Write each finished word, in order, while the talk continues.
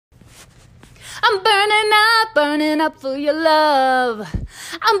I'm burning up for your love.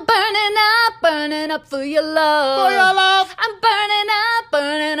 I'm burning up for your love. For your love. I'm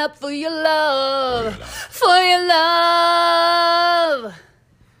burning up for your love. For your love.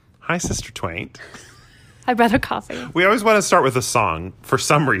 Hi, Sister Twain. I'd rather coffee. We always want to start with a song for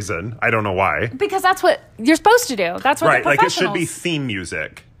some reason. I don't know why. Because that's what you're supposed to do. That's what Right, the like it should professionals. be theme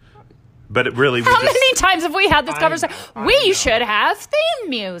music. But it really... How many times have we had this I conversation? know, I We know. should have theme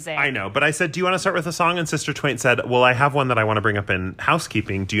music. I know, but I said, do you want to start with a song? And Sister Twain said, well, I have one that I want to bring up in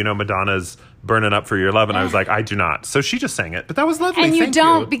housekeeping. Do you know Madonna's Burning Up for Your Love? And I was like, I do not. So she just sang it. But that was lovely. And you Thank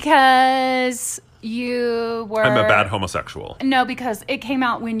don't you. because you were... I'm a bad homosexual. No, because it came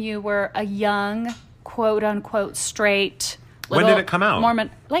out when you were a young, quote-unquote, straight... When did it come out? Mormon,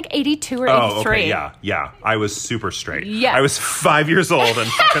 like 82 or 83. Oh, okay, yeah. I was super straight. Yeah. I was 5 years old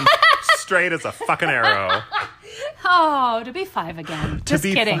and fucking straight as a fucking arrow. Oh, to be 5 again. Just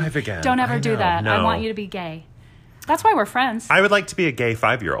be kidding. 5 again. Don't ever I do know, that. I no. want you to be gay. That's why we're friends. I would like to be a gay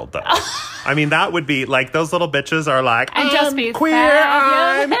 5-year-old, though. I mean, that would be like those little bitches are like, And I'm just be queer,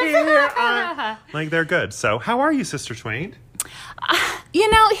 fabulous. I'm here. Like, they're good. So, how are you, Sister Twain? You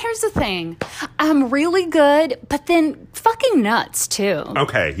know, here's the thing. I'm really good, but then fucking nuts, too.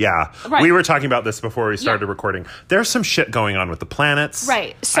 Okay, yeah. Right. We were talking about this before we started Yeah. recording. There's some shit going on with the planets.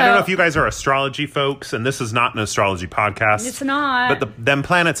 Right, I don't know so- if you guys are astrology folks, and this is not an astrology podcast. It's not. But them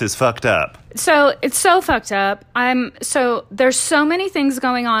planets is fucked up. So it's so fucked up. So there's so many things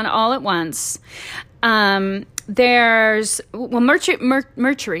going on all at once. There's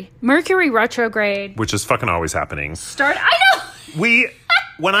Mercury retrograde. Which is fucking always happening. I know.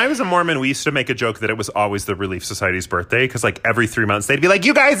 When I was a Mormon, we used to make a joke that it was always the Relief Society's birthday, because like every 3 months they'd be like,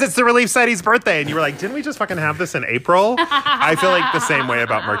 you guys, it's the Relief Society's birthday. And you were like, didn't we just fucking have this in April? I feel like the same way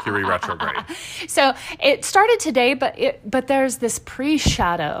about Mercury retrograde. So it started today, but there's this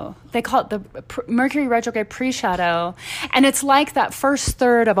pre-shadow. They call it the Mercury retrograde pre-shadow, and it's like that first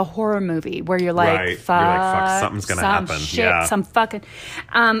third of a horror movie where you're like, Right. fuck, You're like, fuck, something's gonna happen. Shit, Yeah. some fucking.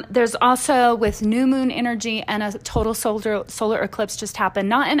 There's also with new moon energy and a total solar eclipse just happened,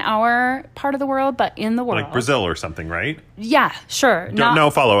 not in our part of the world, but in the world, Like Brazil or something, right? Yeah, sure. No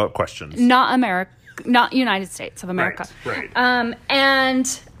follow-up questions. Not America, not United States of America. Right. And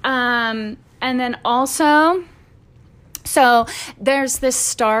then also, so there's this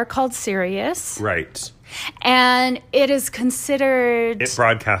star called Sirius, Right. and it is considered. It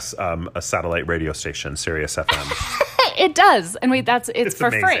broadcasts a satellite radio station, Sirius FM. It does, and it's for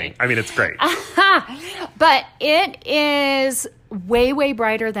amazing. free. I mean, it's great. But it is way, way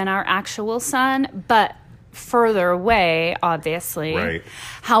brighter than our actual sun, but further away, obviously. Right.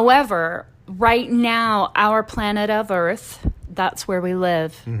 However, right now, our planet of Earth, that's where we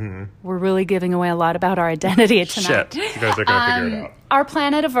live. Mm-hmm. We're really giving away a lot about our identity tonight. Shit. You guys are going to figure it out. Our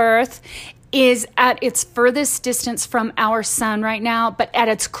planet of Earth is at its furthest distance from our sun right now, but at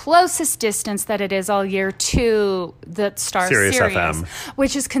its closest distance that it is all year to the star Sirius Sirius, FM.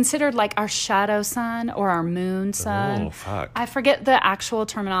 which is considered like our shadow sun or our moon sun. Oh, fuck. I forget the actual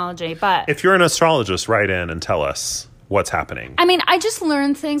terminology, but If you're an astrologist, write in and tell us what's happening. I mean, I just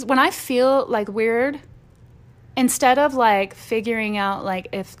learn things when I feel like weird. Instead of like figuring out like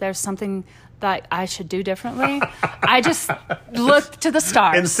if there's something that I should do differently, I just look to the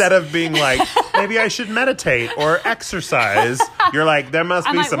stars. Instead of being like, maybe I should meditate or exercise, you're like, there must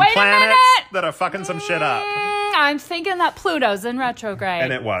I'm be like, some wait a planets minute! that are fucking some shit up. I'm thinking that Pluto's in retrograde.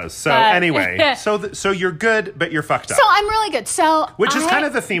 And it was. So But- anyway, so you're good, but you're fucked up. So I'm really good. So Which is I- kind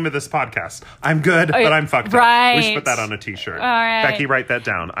of the theme of this podcast. I'm good, but I'm fucked up. We Right. should put that on a t-shirt. All right. Becky, write that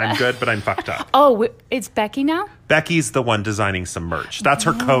down. I'm good, but I'm fucked up. Oh, it's Becky now? Becky's the one designing some merch. That's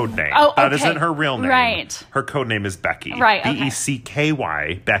her code name. Oh, That okay. isn't her real name. Right. Her code name is Becky. Right, okay.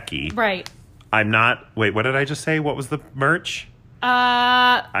 Becky, Becky. Right. I'm not... Wait, what did I just say? What was the merch?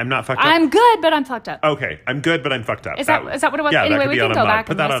 I'm I'm not fucked up. good, but I'm fucked up. Okay, I'm good, but I'm fucked up. Is that what it was? Yeah, Anyway, that could we be can on a go mug. back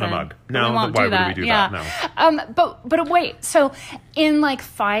Put and that on a listen. mug. We No, won't why do that. would we do Yeah. that? No. But wait. So in like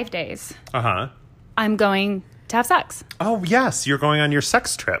 5 days, Uh-huh. I'm going to have sex. Oh, yes, you're going on your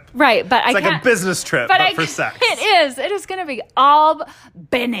sex trip. Right, but It's like a business trip, but for sex. It is. It is going to be all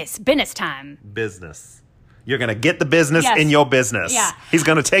business time. Business. You're going to get the business Yes. in your business. Yeah. He's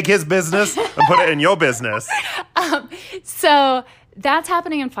going to take his business and put it in your business. So that's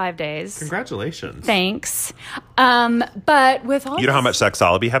happening in 5 days. Congratulations. Thanks. But with all You know how much sex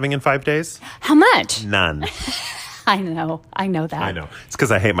I'll be having in 5 days? How much? None. I know that. I know. It's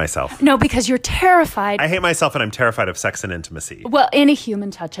because I hate myself. No, because you're terrified. I hate myself and I'm terrified of sex and intimacy. Well, any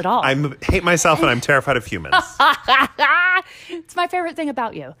human touch at all. I hate myself and I'm terrified of humans. It's my favorite thing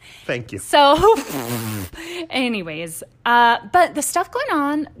about you. Thank you. So, anyways, but the stuff going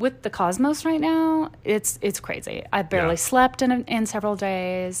on with the cosmos right now, it's crazy. I barely slept in several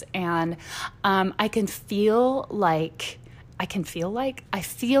days, and I feel like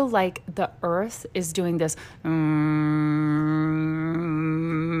the Earth is doing this.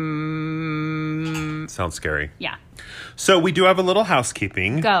 Sounds scary. Yeah. So we do have a little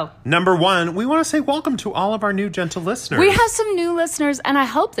housekeeping. Go. Number one, we want to say welcome to all of our new gentle listeners. We have some new listeners, and I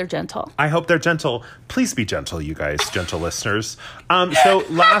hope they're gentle. I hope they're gentle. Please be gentle, you guys, gentle listeners. So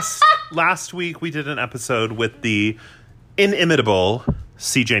last week we did an episode with the inimitable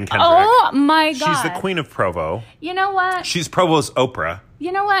C. Jane Kendrick. Oh my God. She's the queen of Provo. You know what? She's Provo's Oprah.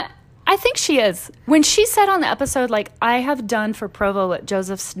 You know what? I think she is. When she said on the episode, like, I have done for Provo what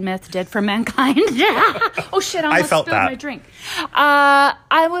Joseph Smith did for mankind. Yeah. Oh, shit. I almost felt spilled that. my drink.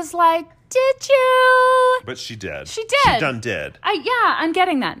 I was like, did you? But she did. She did. She done did. I'm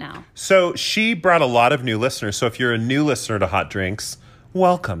getting that now. So she brought a lot of new listeners. So if you're a new listener to Hot Drinks,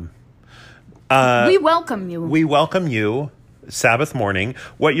 welcome. We welcome you. We welcome you Sabbath morning.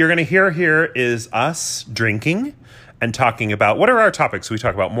 What you're going to hear here is us drinking and talking about, what are our topics? We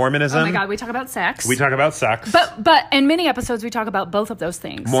talk about Mormonism. Oh my God, we talk about sex. We talk about sex. But in many episodes, we talk about both of those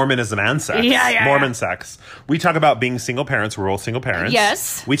things. Mormonism and sex. Yeah. Mormon sex. We talk about being single parents. We're all single parents.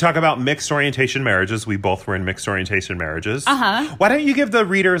 Yes. We talk about mixed orientation marriages. We both were in mixed orientation marriages. Uh-huh. Why don't you give the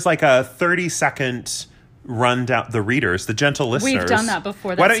readers like a 30-second rundown, the readers, the gentle listeners. We've done that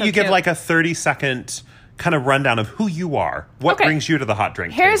before. Why That's don't you so give cute. like a 30-second kind of rundown of who you are? What Okay. brings you to the hot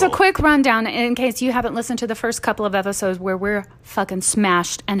drink Here's table? a quick rundown in case you haven't listened to the first couple of episodes where we're fucking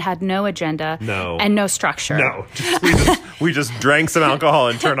smashed and had no agenda and no structure. No, we just drank some alcohol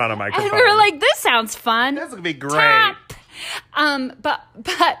and turned on a microphone. And we were like, this sounds fun. This would be great. Tap. But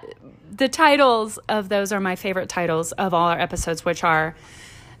the titles of those are my favorite titles of all our episodes, which are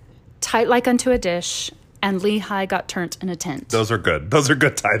Tight Like Unto a Dish and Lehi Got Turned in a Tent. Those are good. Those are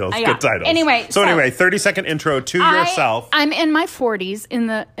good titles. Yeah. Good titles. Anyway, so 30-second intro to yourself. I'm in my 40s, in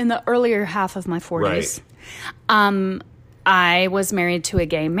the earlier half of my 40s. Right. I was married to a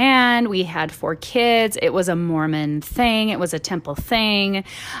gay man. We had 4 kids. It was a Mormon thing. It was a temple thing.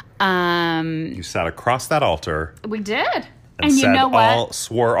 You sat across that altar We did. and you said know what?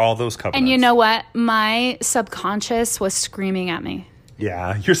 swore all those covenants. And you know what? My subconscious was screaming at me.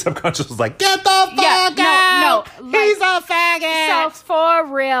 Yeah, your subconscious was like, get the fuck out! No, He's a faggot! So for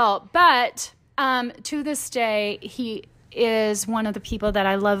real. But to this day, he is one of the people that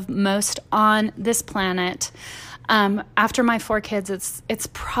I love most on this planet. After my 4 kids, it's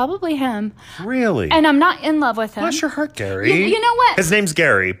probably him. Really? And I'm not in love with him. Bless your heart, Gary. You know what? His name's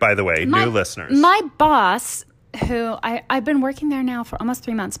Gary, by the way, new listeners. My boss, who I've been working there now for almost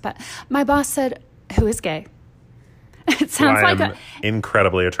 3 months, but my boss said, who is gay? It sounds who like I'm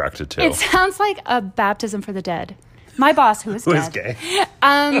incredibly attracted to. It sounds like a baptism for the dead. My boss, who is Who dead. is gay?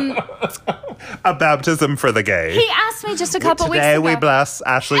 A baptism for the gay. He asked me just a couple weeks Today ago. we bless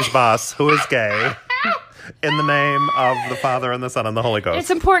Ashley's boss, who is gay, in the name of the Father and the Son and the Holy Ghost.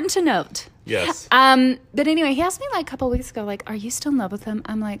 It's important to note. Yes. But anyway, he asked me like a couple weeks ago, like, are you still in love with him?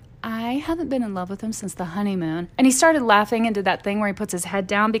 I'm like, I haven't been in love with him since the honeymoon. And he started laughing and did that thing where he puts his head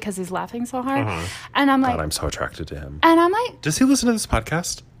down because he's laughing so hard. And I'm like, God, I'm so attracted to him. and I'm like, Does he listen to this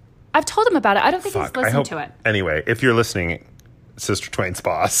podcast? I've told him about it. I don't think Fuck. he's listened to it. Anyway, if you're listening, Sister Twain's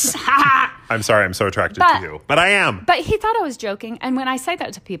boss, I'm sorry I'm so attracted to you. But I am. But he thought I was joking. And when I say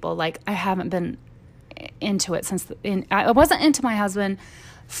that to people, like, I haven't been into it since I wasn't into my husband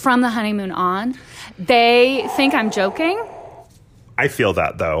from the honeymoon on. They think I'm joking. I feel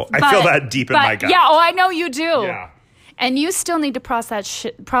that, though. I feel that deep in my gut. Yeah, I know you do. Yeah. And you still need to process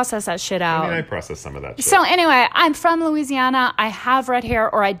that shit out. I mean, I process some of that shit. So anyway, I'm from Louisiana. I have red hair,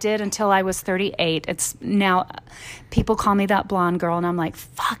 or I did until I was 38. It's now people call me that blonde girl, and I'm like,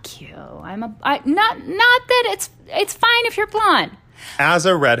 fuck you. Not that it's fine if you're blonde. As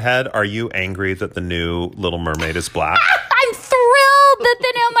a redhead, are you angry that the new Little Mermaid is black? I'm thrilled that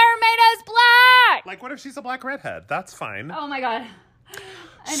the new mermaid is black. Like, what if she's a black redhead? That's fine. Oh my God.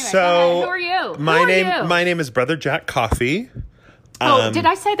 Anyway, So, go ahead. Who are you? My name is Brother Jack Coffee. Did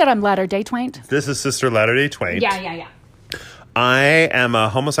I say that I'm Latter-day Twain? This is Sister Latter-day Twain. Yeah. I am a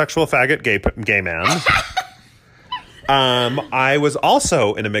homosexual faggot gay man. I was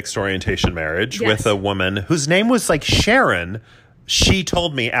also in a mixed orientation marriage with a woman whose name was like Sharon, she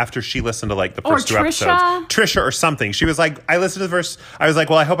told me after she listened to like the Or first two Trisha? episodes. Trisha or something. She was like, I listened to the first. I was like,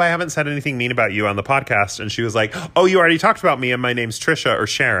 well, I hope I haven't said anything mean about you on the podcast. And she was like, oh, you already talked about me and my name's Trisha or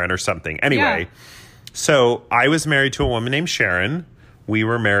Sharon or something. Anyway, so I was married to a woman named Sharon. We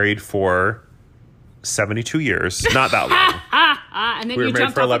were married for 72 years. Not that long. And then We you were married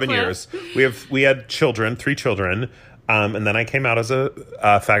jumped for off a 11 cliff. years. We had children, 3 children. And then I came out as a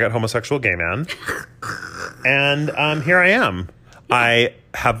faggot homosexual gay man. And here I am. I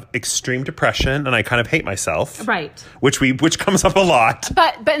have extreme depression and I kind of hate myself. Right. Which comes up a lot.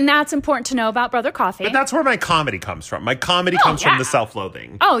 But and that's important to know about Brother Coffee. But that's where my comedy comes from. My comedy comes from the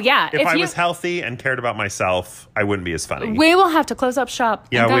self-loathing. Oh, yeah. If I was healthy and cared about myself, I wouldn't be as funny. We will have to close up shop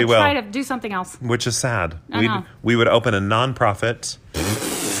Yeah, and we go will. try to do something else. Which is sad. I know. We would open a nonprofit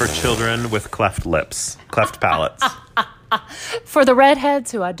for children with cleft lips, cleft palates. For the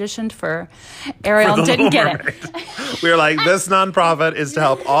redheads who auditioned for Ariel and didn't get it. We were like, this nonprofit is to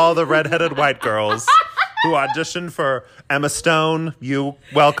help all the redheaded white girls who auditioned for Emma Stone. You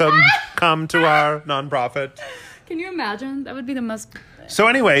come to our nonprofit. Can you imagine? That would be the most... So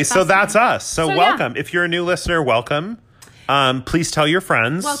anyway, so that's us. So So, welcome. If you're a new listener, welcome. Please tell your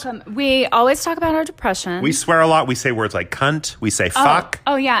friends. Welcome. We always talk about our depression. We swear a lot. We say words like cunt. We say fuck.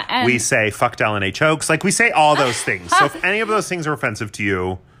 Oh, yeah. And We say fucked LNA chokes. Like, we say all those things. So if any of those things are offensive to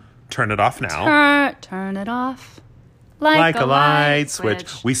you, turn it off now. turn it off. Like a light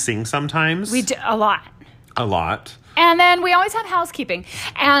switch. We sing sometimes. We do a lot. A lot. And then we always have housekeeping.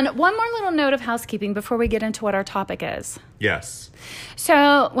 And one more little note of housekeeping before we get into what our topic is. Yes.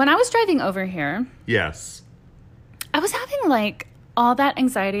 So when I was driving over here, Yes. I was having like all that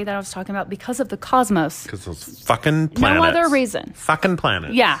anxiety that I was talking about because of the cosmos. Because those fucking planets. No other reason. Fucking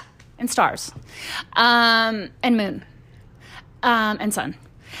planets. Yeah. And stars. And moon. And sun.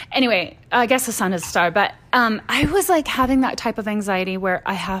 Anyway, I guess the sun is a star. But I was like having that type of anxiety where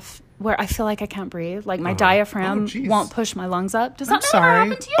I feel like I can't breathe. Like my diaphragm won't push my lungs up. Does that never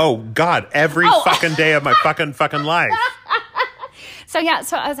happen to you? Oh, God. Every fucking day of my fucking life. So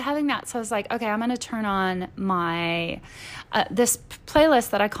I was having that. So I was like, okay, I'm going to turn on my this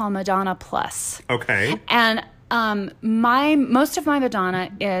playlist that I call Madonna Plus. Okay. And most of my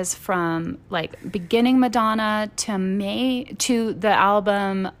Madonna is from like beginning Madonna to the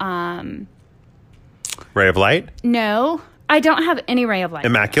album. Ray of Light? No, I don't have any Ray of Light.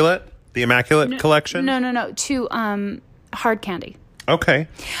 Immaculate? The Immaculate Collection? No. To Hard Candy. Okay.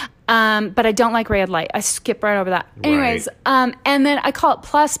 But I don't like Ray of Light. I skip right over that. Anyways, and then I call it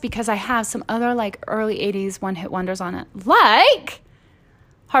Plus because I have some other like early 80s one-hit wonders on it. Like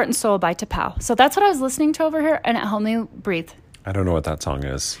Heart and Soul by T'Pau. So that's what I was listening to over here, and it helped me breathe. I don't know what that song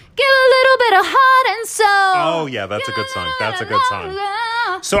is. Give a little bit of heart and soul. Oh, yeah, that's a good song. That's a good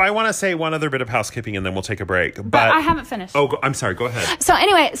song. So I want to say one other bit of housekeeping, and then we'll take a break. But I haven't finished. Oh, I'm sorry. Go ahead. So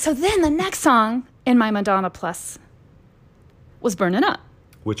anyway, then the next song in my Madonna Plus was Burnin' Up.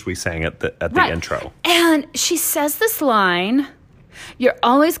 Which we sang at the intro. And she says this line, you're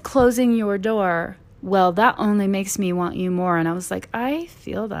always closing your door. Well, that only makes me want you more. And I was like, I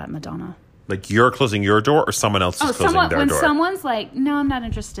feel that, Madonna. Like you're closing your door or someone else is closing their when door? When someone's like, no, I'm not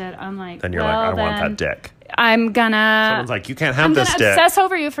interested. I'm like, then you're like, I want that dick. I'm gonna... Someone's like, you can't have this dick. I'm gonna obsess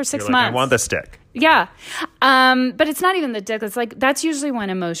over you for 6 you're months. Like, I want this dick. Yeah. But it's not even the dick. It's like, that's usually when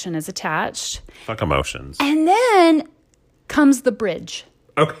emotion is attached. Fuck emotions. And then comes the bridge.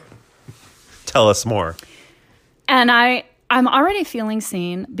 Okay. Tell us more. And I'm already feeling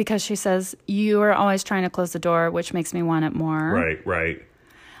seen because she says, you are always trying to close the door, which makes me want it more. Right.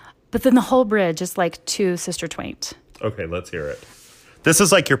 But then the whole bridge is like two Sister Twain. Okay, let's hear it. This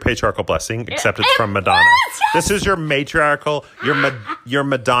is like your patriarchal blessing, except it's from Madonna. This is your matriarchal, your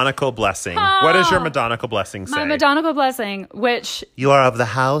Madonical blessing. What does your Madonical blessing say? My Madonical blessing, which... You are of the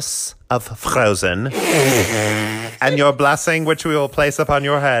house of Frozen. And your blessing, which we will place upon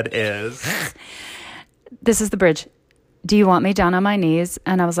your head, is... This is the bridge. Do you want me down on my knees?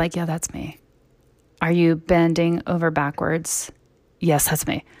 And I was like, yeah, that's me. Are you bending over backwards? Yes, that's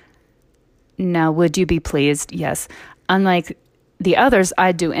me. Now, would you be pleased? Yes. Unlike the others,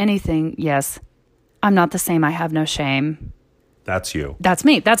 I'd do anything. Yes. I'm not the same. I have no shame. That's you. That's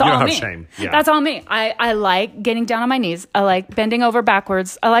me. That's all me. You don't have shame. Yeah. That's all me. I like getting down on my knees. I like bending over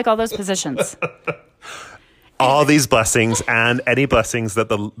backwards. I like all those positions. All these blessings and any blessings that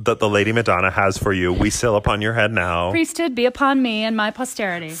the Lady Madonna has for you, we seal upon your head now. Priesthood be upon me and my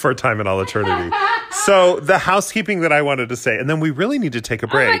posterity. For time and all eternity. So the housekeeping that I wanted to say, and then we really need to take a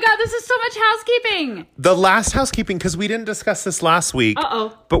break. Oh my God, this is so much housekeeping. The last housekeeping, because we didn't discuss this last week.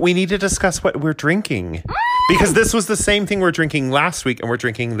 But we need to discuss what we're drinking. Because this was the same thing we're drinking last week and we're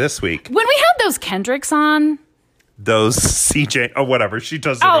drinking this week. When we had those Kendricks on... those CJ, oh, whatever. She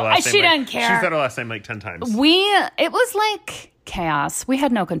does her last name. She didn't care. She said her last name like 10 times. It was like chaos. We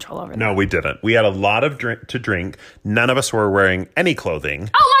had no control over that. No, we didn't. We had a lot of to drink. None of us were wearing any clothing.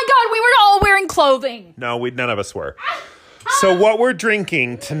 Oh my God, we were all wearing clothing. No, none of us were. So what we're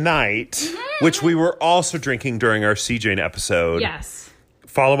drinking tonight, which we were also drinking during our CJ episode. Yes.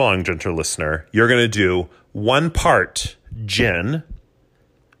 Follow along, gentle listener. You're going to do 1 part gin.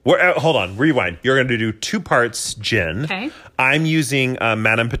 Hold on, rewind. You're going to do 2 parts gin. Okay. I'm using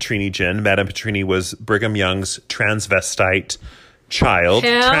Madame Petrini gin. Madame Petrini was Brigham Young's transvestite child.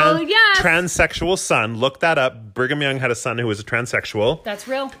 Hell yes. Transsexual son. Look that up. Brigham Young had a son who was a transsexual. That's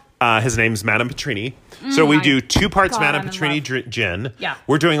real. His name's Madame Petrini. So we do 2 parts God, Madame Petrini gin. Yeah.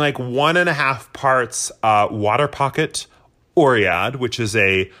 We're doing like 1.5 parts Water Pocket Oread, which is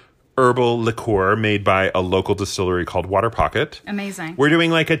a herbal liqueur made by a local distillery called Water Pocket. Amazing. We're doing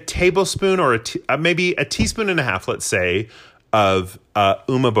like a tablespoon or maybe a teaspoon and a half, let's say, of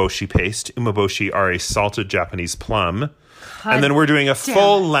umeboshi paste. Umeboshi are a salted Japanese plum. And then we're doing a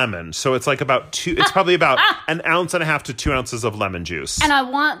full lemon. So it's like it's probably about 1.5 ounces to 2 ounces of lemon juice. And I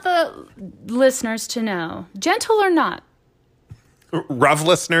want the listeners to know, gentle or not, Rough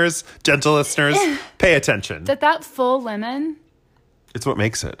listeners, gentle listeners, pay attention. that full lemon, It's what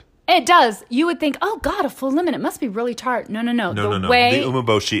makes it. it does. You would think, oh God, a full lemon. It must be really tart. No. No. The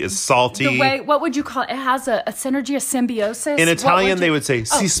umeboshi is salty. What would you call it? It has a synergy, a symbiosis. In Italian, they would say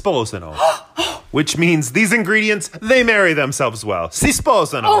si sposano, which means these ingredients, they marry themselves well. Si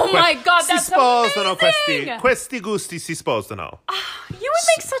sposano. Oh my God, that's si sposano amazing. questi gusti si sposano. You would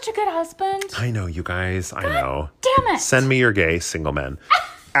make such a good husband. I know, you guys. I know. Damn it. Send me your gay single men.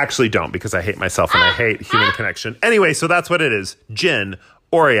 Actually, don't, because I hate myself and I hate human connection. Anyway, so that's what it is. Gin,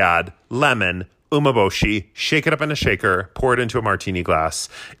 Oread, lemon, umeboshi, shake it up in a shaker, pour it into a martini glass.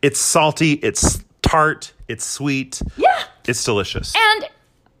 It's salty, it's tart, it's sweet. Yeah. It's delicious. And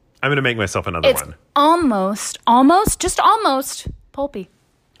I'm going to make myself another it's one. just almost pulpy.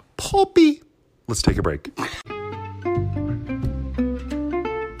 Pulpy. Let's take a break.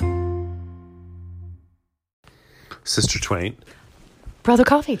 Sister Twain. Brother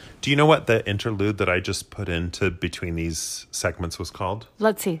Coffee. Do you know what the interlude that I just put into between these segments was called?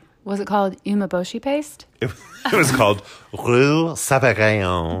 Let's see. Was it called umeboshi paste? It was called Rue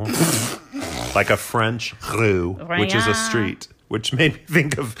Savarin, like a French rue, which is a street, which made me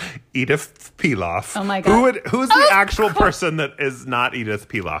think of Edith Piaf. Oh my God. Who's the actual person that is not Edith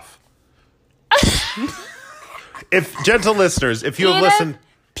Piaf? If gentle listeners, if you have listened.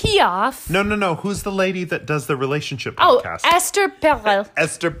 Piaf. No. Who's the lady that does the relationship podcast? Esther Perel.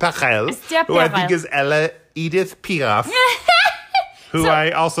 Esther Perel, who I think is Edith Piaf, who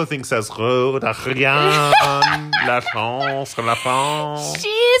I also think says "Rien, la France, la France."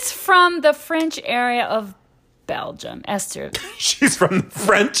 She's from the French area of Belgium. Esther. She's from the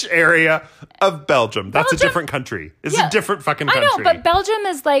French area of Belgium. That's a different country. It's a different fucking country. I know, but Belgium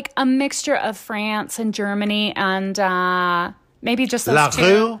is like a mixture of France and Germany and maybe just those La two.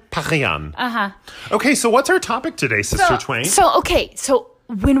 Rue Parian. Okay, so what's our topic today, Sister Twain? So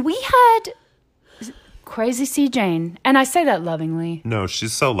when we had Crazy C. Jane, and I say that lovingly. No,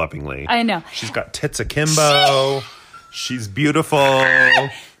 she's so lovingly. I know. She's got tits akimbo. She's beautiful.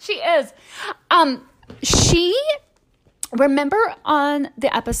 She is. She, remember on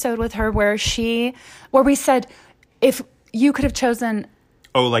the episode with her where we said, if you could have chosen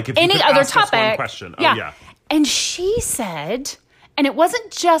like if you any could other ask us topic. one question. Oh, yeah. And she said, and it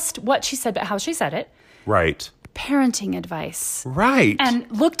wasn't just what she said, but how she said it. Right. Parenting advice. Right. And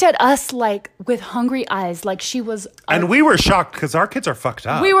looked at us like with hungry eyes, like she was. And we were shocked because our kids are fucked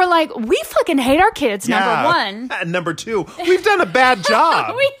up. We were like, we fucking hate our kids, number one. And number two, we've done a bad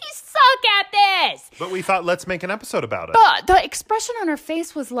job. We suck at this. But we thought, let's make an episode about it. But the expression on her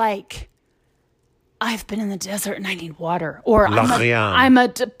face was like, I've been in the desert and I need water. Or I'm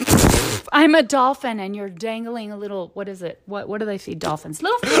a dolphin and you're dangling a little, what is it? What do they feed dolphins?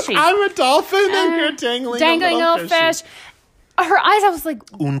 Little fishies. I'm a dolphin and you're dangling a little fish. Her eyes, I was like,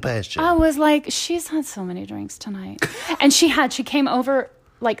 Un pêche. I was like, she's had so many drinks tonight. And she came over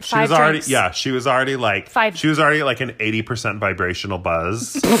like five drinks. She was already like five. She was already like an 80% vibrational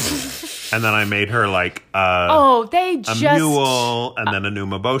buzz. And then I made her like a mule and then a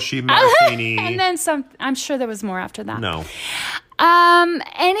umeboshi martini. And then some. I'm sure there was more after that. No.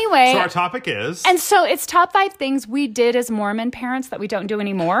 Anyway. So our topic is. And so it's top 5 things we did as Mormon parents that we don't do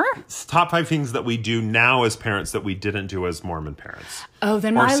anymore. It's top 5 things that we do now as parents that we didn't do as Mormon parents. Oh,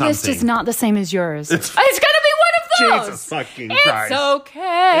 then my list is not the same as yours. It's going to be one of Jesus fucking Christ. It's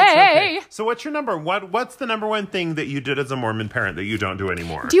okay. So what's your number? What's the number one thing that you did as a Mormon parent that you don't do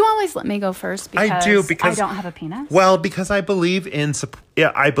anymore? Do you always let me go first? I do, because I don't have a penis. Well, because I believe in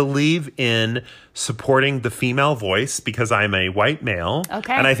supporting the female voice because I'm a white male.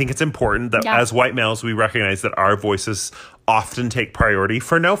 Okay. And I think it's important that as white males we recognize that our voices often take priority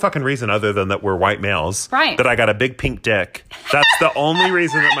for no fucking reason other than that we're white males. Right. That I got a big pink dick. That's the only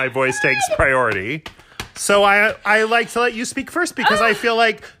reason that my voice takes priority. So I like to let you speak first because I feel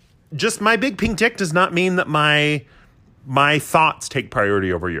like just my big pink dick does not mean that my thoughts take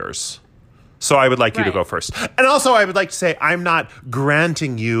priority over yours. So I would like you to go first. And also I would like to say I'm not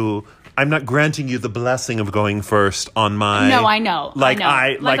granting you the blessing of going first on my. No, I know.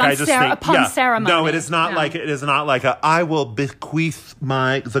 I just think upon ceremony. No, it is not like I will bequeath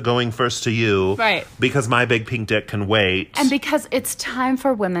the going first to you. Right. Because my big pink dick can wait. And because it's time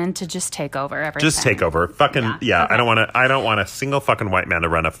for women to just take over everything. Just take over. Fucking Okay. I don't want a single fucking white man to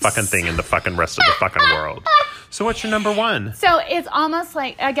run a fucking thing in the fucking rest of the fucking world. So what's your number one? So it's almost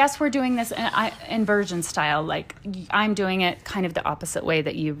like, I guess we're doing this in virgin style. Like I'm doing it kind of the opposite way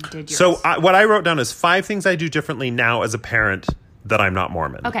that you did yours. So what I wrote down is 5 things I do differently now as a parent that I'm not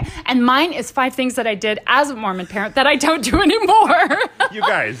Mormon. Okay. And mine is 5 things that I did as a Mormon parent that I don't do anymore. You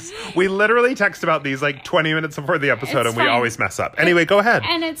guys, we literally text about these like 20 minutes before the episode and we always mess up. Anyway, go ahead.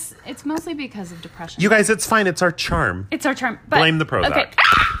 And it's mostly because of depression. You guys, it's fine. It's our charm. It's our charm. But, Blame the Prozac. Okay.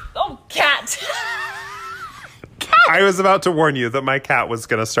 Oh, cat. I was about to warn you that my cat was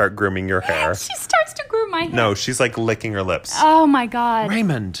going to start grooming your hair. She starts to groom my hair. No, she's like licking her lips. Oh, my God.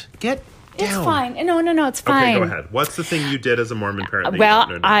 Raymond, get down. It's fine. No, it's fine. Okay, go ahead. What's the thing you did as a Mormon parent?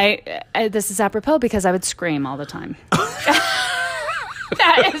 This is apropos because I would scream all the time.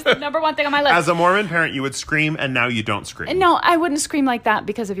 That is the number one thing on my list. As a Mormon parent, you would scream, and now you don't scream. No, I wouldn't scream like that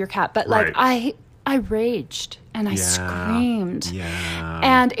because of your cat, but like Right. I raged and I screamed. Yeah.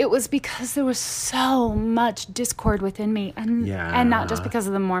 And it was because there was so much discord within me and not just because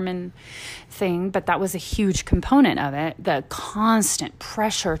of the Mormon thing, but that was a huge component of it, the constant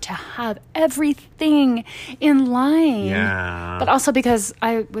pressure to have everything in line. Yeah. But also because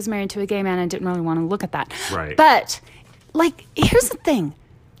I was married to a gay man and didn't really want to look at that. Right. But like here's the thing.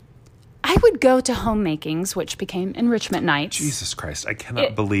 I would go to homemakings, which became enrichment nights. Jesus Christ, I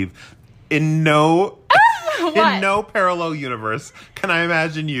cannot believe in no parallel universe can I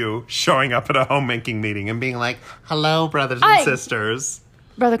imagine you showing up at a homemaking meeting and being like, "Hello, brothers and sisters."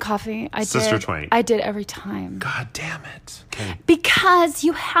 Brother Coffee, Sister Twain. I did every time. God damn it. Okay. Because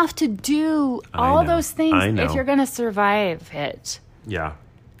you have to do all those things if you're going to survive it. Yeah.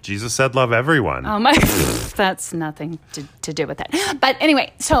 Jesus said love everyone. Oh my, that's nothing to do with that. But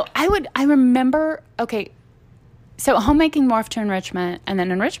anyway, so I remember, okay, so homemaking morphed to enrichment, and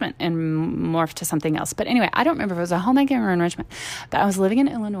then enrichment and morphed to something else. But anyway, I don't remember if it was a homemaking or enrichment. But I was living in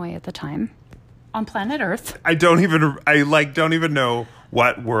Illinois at the time, on planet Earth. I don't even know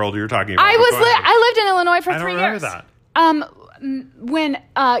what world you're talking about. I lived in Illinois for 3 years. I don't remember that. When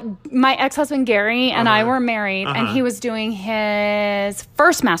my ex-husband Gary and I were married, and he was doing his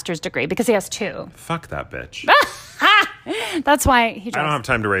first master's degree because he has 2. Fuck that bitch. That's why he drives. I don't have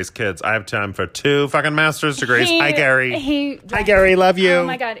time to raise kids. I have time for 2 fucking master's degrees. Hi, Gary. Hi, Gary. Love you. Oh,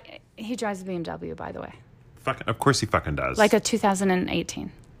 my God. He drives a BMW, by the way. Of course he fucking does. Like a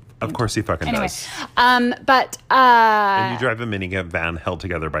 2018. Of course he fucking does. But... and you drive a minivan held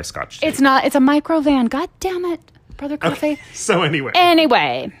together by Scotch tape. It's not. It's a micro van. God damn it, Brother Coffee. Okay. So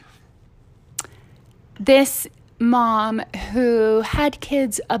Anyway, this mom who had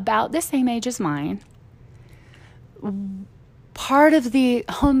kids about the same age as mine, part of the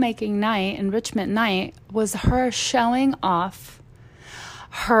homemaking night, enrichment night, was her showing off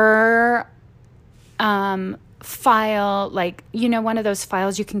her file, like, you know, one of those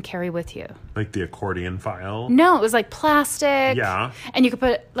files you can carry with you. Like the accordion file? No, it was like plastic. Yeah. And you could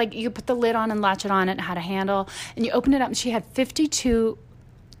put the lid on and latch it on, and it had a handle. And you open it up, and she had 52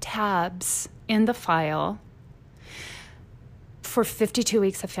 tabs in the file for 52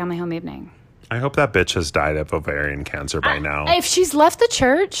 weeks of family home evening. I hope that bitch has died of ovarian cancer by now. If she's left the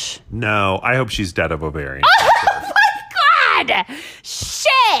church. No, I hope she's dead of ovarian cancer. Oh my God!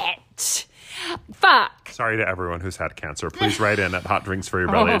 Shit! Fuck. Sorry to everyone who's had cancer. Please write in at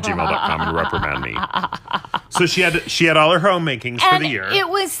hotdrinksforyourbelly@gmail.com and reprimand me. So she had all her homemakings for the year.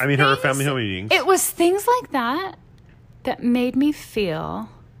 Her family home meetings. It was things like that made me feel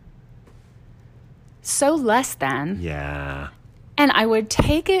so less than. Yeah. And I would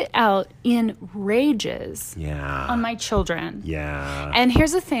take it out in rages on my children. Yeah. And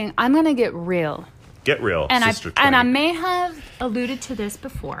here's the thing. I'm going to get real. Get real, Sister Twain. And I may have alluded to this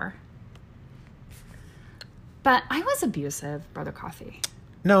before. But I was abusive, Brother Coffee.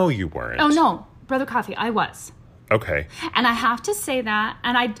 No, you weren't. Oh, no. Brother Coffee, I was. Okay. And I have to say that,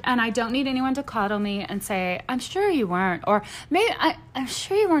 and I don't need anyone to coddle me and say, I'm sure you weren't, or maybe I'm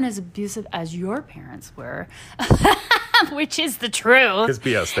sure you weren't as abusive as your parents were, which is the truth. Because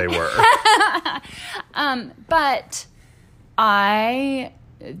yes, they were. But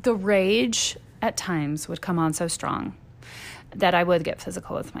the rage at times would come on so strong that I would get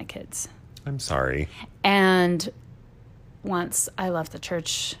physical with my kids. I'm sorry. And once I left the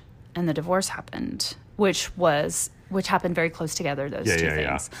church and the divorce happened, which happened very close together, those two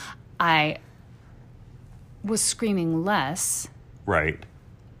things. Yeah. I was screaming less. Right.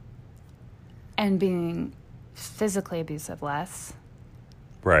 And being physically abusive less.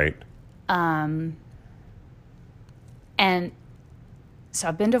 Right. And so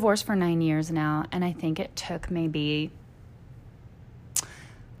I've been divorced for 9 years now, and I think it took maybe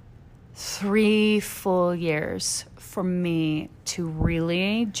 3 full years for me to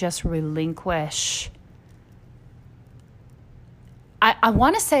really just relinquish. I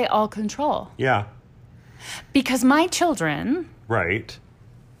want to say all control. Yeah. Because my children right.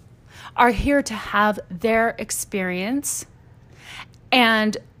 are here to have their experience.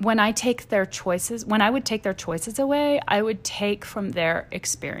 And when I would take their choices away, I would take from their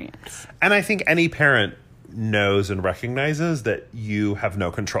experience. And I think any parent knows and recognizes that you have no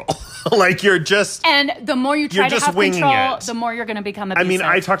control. Like you're just... And the more you try to have control, the more you're going to become abusive. I mean,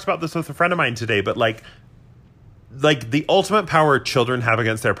 I talked about this with a friend of mine today, but like the ultimate power children have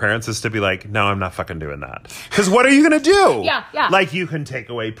against their parents is to be like, no, I'm not fucking doing that. Because what are you going to do? Yeah. Like you can take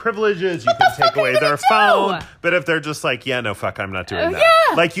away privileges, you can take away their phone, but if they're just like, yeah, no, fuck, I'm not doing that.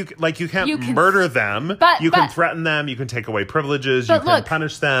 Yeah. Like you can't murder them, you can threaten them, you can take away privileges, you can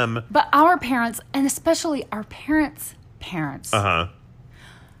punish them. But our parents, and especially our parents' parents,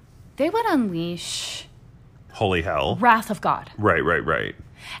 they would unleash holy hell, wrath of God. Right.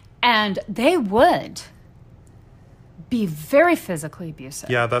 And they would be very physically abusive.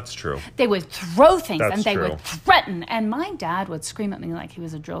 Yeah, that's true. They would throw things and they would threaten. And my dad would scream at me like he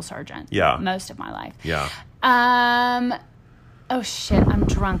was a drill sergeant. Yeah. Most of my life. Yeah. Oh shit, I'm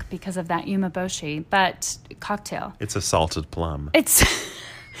drunk because of that Yumaboshi, but cocktail. It's a salted plum.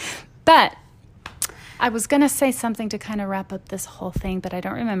 But I was going to say something to kind of wrap up this whole thing, but I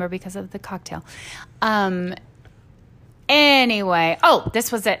don't remember because of the cocktail. Anyway, this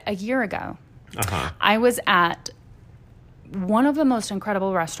was it a year ago. I was at one of the most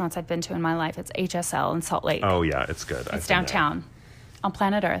incredible restaurants I've been to in my life. It's HSL in Salt Lake. Oh, yeah, it's good. It's downtown on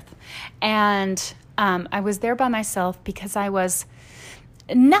planet Earth. And I was there by myself because I was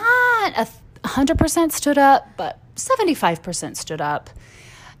not 100% stood up, but 75% stood up.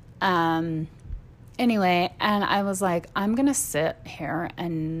 Anyway, and I was like, I'm going to sit here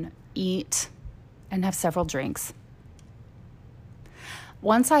and eat and have several drinks.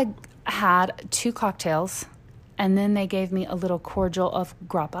 Once I had 2 cocktails, and then they gave me a little cordial of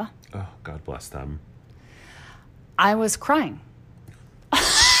grappa. Oh, God bless them. I was crying. I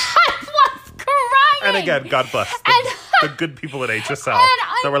was crying. And again, God bless the good people at HSL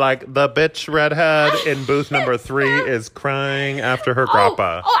that were like, the bitch redhead in booth number 3 is crying after her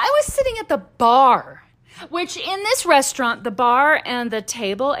grappa. I was sitting at the bar. Which in this restaurant, the bar and the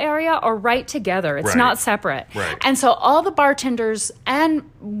table area are right together. It's not separate. Right. And so all the bartenders and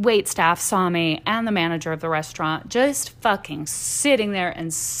wait staff saw me and the manager of the restaurant just fucking sitting there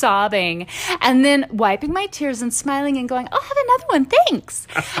and sobbing and then wiping my tears and smiling and going, I'll have another one, thanks.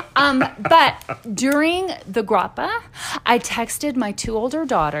 But during the grappa, I texted my 2 older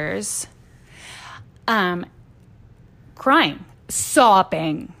daughters crying,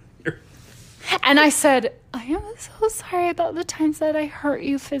 sobbing. And I said, I am so sorry about the times that I hurt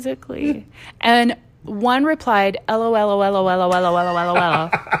you physically. And one replied, LOL.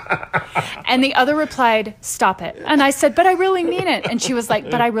 And the other replied, stop it. And I said, but I really mean it. And she was like,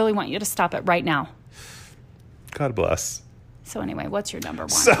 but I really want you to stop it right now. God bless. So anyway, what's your number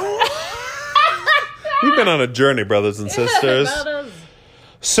 1? We've been on a journey, brothers and sisters.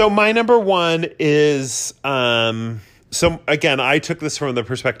 So my number 1 is... So again, I took this from the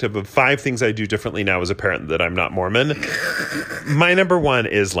perspective of 5 things I do differently now as a parent that I'm not Mormon. My number 1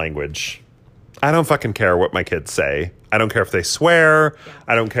 is language. I don't fucking care what my kids say. I don't care if they swear.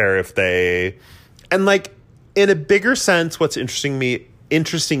 I don't care if they... And like, in a bigger sense, what's interesting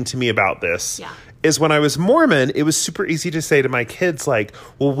to me about this is when I was Mormon, it was super easy to say to my kids, like,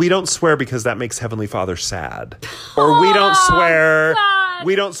 well, we don't swear because that makes Heavenly Father sad. Or we don't swear... God.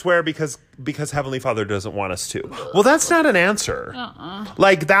 We don't swear because Heavenly Father doesn't want us to. Well, that's not an answer.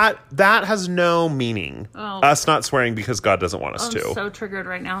 Like that has no meaning. Us not swearing because God doesn't want us to. I'm so triggered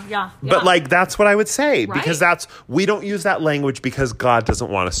right now. Yeah. But like that's what I would say because Right. we don't use that language because God doesn't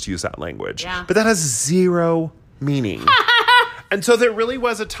want us to use that language. Yeah. But that has zero meaning. And so there really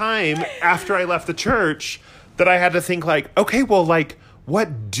was a time after I left the church that I had to think like, okay, well, like,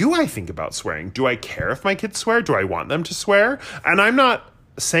 what do I think about swearing? Do I care if my kids swear? Do I want them to swear? And I'm not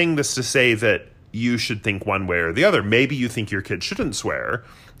saying this to say that you should think one way or the other. Maybe you think your kid shouldn't swear,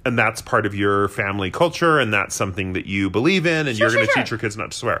 and that's part of your family culture, and that's something that you believe in, and you're going to teach your kids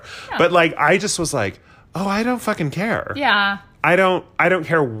not to swear. Yeah. But like, I just was like, oh, I don't fucking care. Yeah. I don't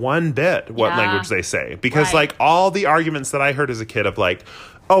care one bit what language they say because like all the arguments that I heard as a kid of like,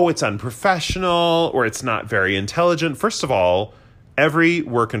 oh, it's unprofessional or it's not very intelligent. First of all, every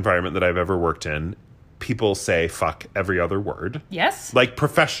work environment that I've ever worked in, people say fuck every other word. Yes. Like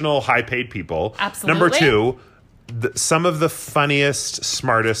professional, high-paid people. Absolutely. Number two, some of the funniest,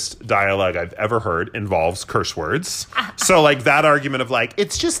 smartest dialogue I've ever heard involves curse words. So like that argument of like,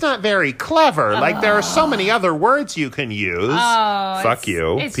 it's just not very clever. Like there are so many other words you can use. Fuck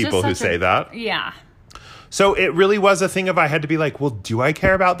you, it's people who say that. Yeah. So it really was a thing of I had to be like, well, do I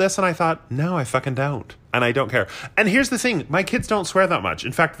care about this? And I thought, no, I fucking don't. And I don't care. And here's the thing. My kids don't swear that much.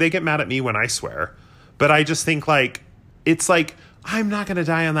 In fact, they get mad at me when I swear. But I just think like, it's like, I'm not going to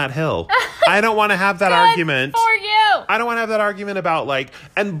die on that hill. I don't want to have that argument. For you. I don't want to have that argument about like,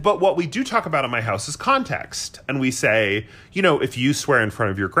 but what we do talk about in my house is context. And we say, you know, if you swear in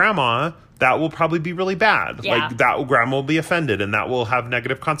front of your grandma, that will probably be really bad. Yeah. Like grandma will be offended and that will have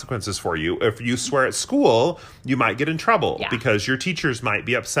negative consequences for you. If you swear at school, you might get in trouble because your teachers might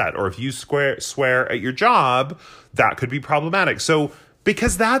be upset. Or if you swear at your job, that could be problematic. So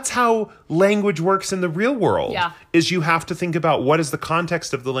because that's how language works in the real world, is you have to think about what is the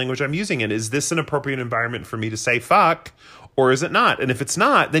context of the language I'm using. And is this an appropriate environment for me to say fuck or is it not? And if it's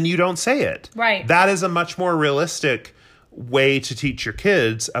not, then you don't say it. Right. That is a much more realistic way to teach your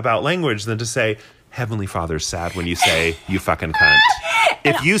kids about language than to say, Heavenly Father's sad when you say you fucking cunt.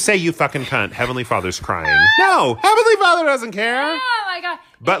 If you say you fucking cunt, Heavenly Father's crying. No, Heavenly Father doesn't care. Oh my God.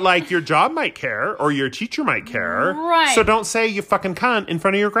 But like your job might care or your teacher might care. Right. So don't say you fucking cunt in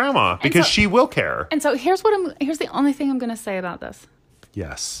front of your grandma because she will care. And so here's the only thing I'm going to say about this.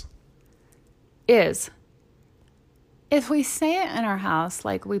 Yes. Is if we say it in our house,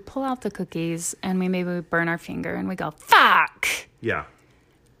 like we pull out the cookies and maybe we burn our finger and we go, fuck. Yeah.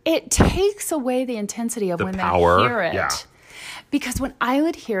 It takes away the intensity of when power, they hear it. yeah. Because when I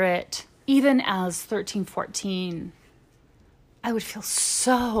would hear it, even as 13, 14, I would feel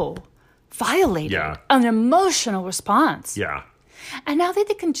so violated. Yeah. An emotional response. Yeah. And now that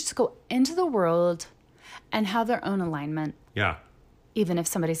they can just go into the world and have their own alignment, Yeah. even if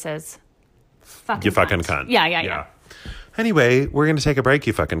somebody says, fucking You fucking cunt. cunt. Yeah. Anyway, we're going to take a break,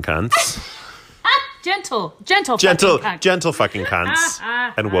 you fucking cunts. Gentle gentle fucking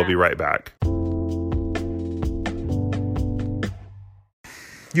cunts. And we'll be right back.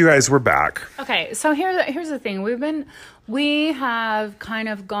 You guys, we're back. Okay, so here's the thing. We have kind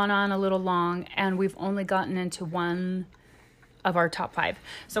of gone on a little long, and we've only gotten into one of our top 5.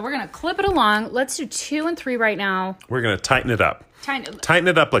 So we're gonna clip it along. Let's do 2 and 3 right now. We're going to tighten it up. Tighten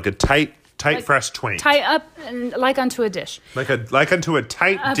it up like a tight fresh twain. Tie up and like unto a dish. Like unto a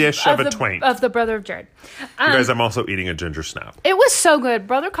tight dish of a twain. Of the brother of Jared. You guys, I'm also eating a ginger snap. It was so good.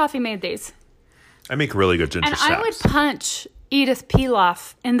 Brother Coffee made these. I make really good ginger snaps. And I would punch Edith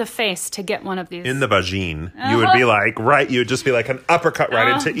Piaf in the face to get one of these. In the vagine. You would be like, you would just be like an uppercut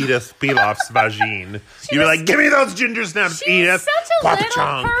right into Edith Piaf's vagine. You'd be like, give me those ginger snaps, Edith. She's such a little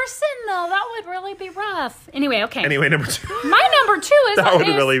Wapachong. person, though. That would really be rough. Anyway, okay. Anyway, number 2. My number 2 is... That would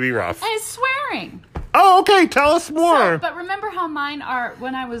really be rough. Is swearing. Oh, okay. Tell us more. But remember how mine are...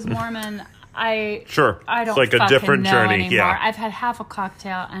 When I was Mormon, Sure. I don't it's like a different know journey. Anymore. Yeah. I've had half a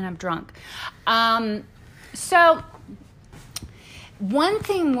cocktail and I'm drunk. So... One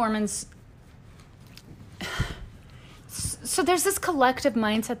thing Mormons... So there's this collective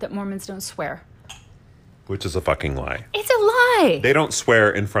mindset that Mormons don't swear. Which is a fucking lie. It's a lie. They don't swear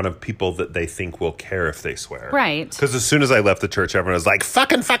in front of people that they think will care if they swear. Right. Because as soon as I left the church, everyone was like,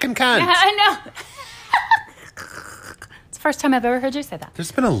 fucking cunt. I know. It's the first time I've ever heard you say that.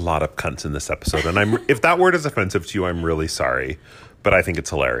 There's been a lot of cunts in this episode. And if that word is offensive to you, I'm really sorry. But I think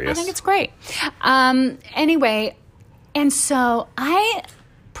it's hilarious. I think it's great. Anyway... And so I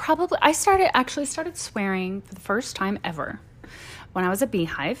started swearing for the first time ever when I was at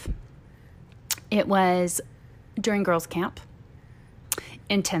Beehive. It was during girls' camp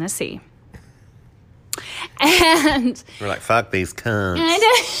in Tennessee. And We're like, fuck these cunts.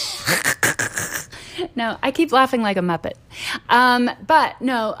 no, I keep laughing like a Muppet. But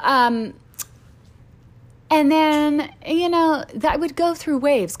no, and then, that would go through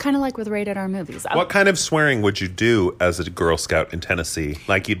waves, kind of like with rated R movies. What kind of swearing would you do as a Girl Scout in Tennessee?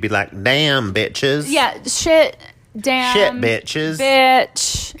 Like, you'd be like, damn, bitches. Yeah, shit, damn. Shit, bitches.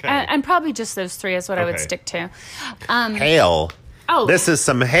 Bitch. Okay. And probably just those three is what I would Okay. stick to. Hell. Oh. This is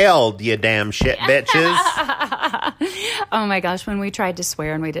some hell, you damn shit bitches. Oh my gosh, when we tried to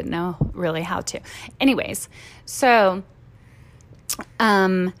swear and we didn't know really how to. Anyways, so,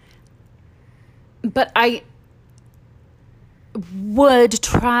 but I wouldn't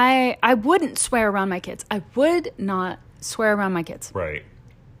swear around my kids. I would not swear around my kids. Right.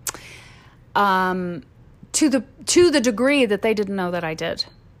 To the degree that they didn't know that I did.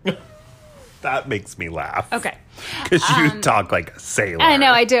 That makes me laugh. Okay. Because you talk like a sailor. I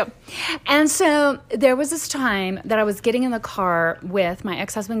know, I do. And so there was this time that I was getting in the car with my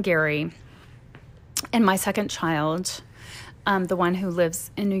ex-husband, Gary, and my second child, the one who lives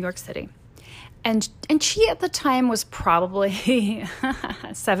in New York City. And she at the time was probably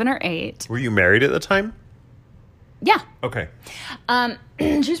 7 or 8. Were you married at the time? Yeah. Okay.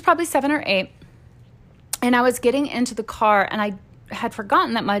 She was probably 7 or 8. And I was getting into the car, and I had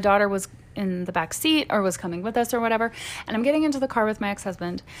forgotten that my daughter was in the back seat or was coming with us or whatever. And I'm getting into the car with my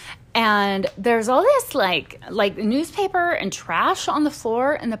ex-husband, and there's all this like newspaper and trash on the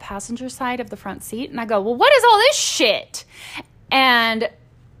floor in the passenger side of the front seat. And I go, well, what is all this shit? And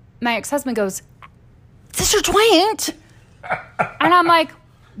my ex-husband goes, Sister Twain. And I'm like,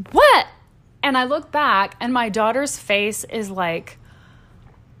 what? And I look back, and my daughter's face is like,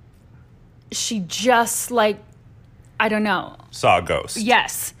 she just I don't know. Saw a ghost.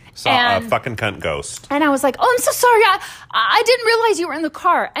 Yes. Saw a fucking cunt ghost. And I was like, oh, I'm so sorry. I didn't realize you were in the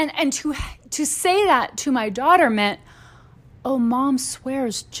car. And to say that to my daughter meant, oh, Mom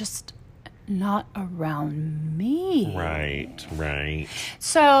swears just not around me. Right.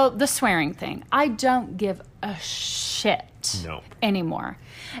 So the swearing thing, I don't give a shit Nope. anymore.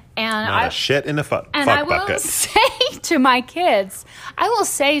 And Not a shit in a fuck and I will bucket. say to my kids, I will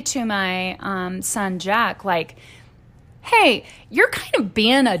say to my son Jack, like, hey, you're kind of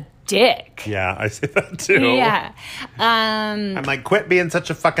being a dick. Yeah, I say that too. Yeah. I'm like, quit being such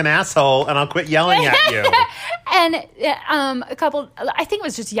a fucking asshole, and I'll quit yelling at you. And I think it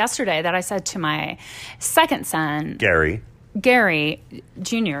was just yesterday that I said to my second son, Gary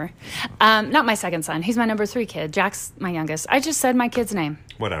Jr., not my second son. He's my number 3 kid. Jack's my youngest. I just said my kid's name.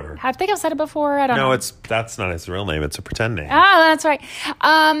 Whatever. I think I've said it before. I don't know. No, that's not his real name. It's a pretend name. Oh, that's right.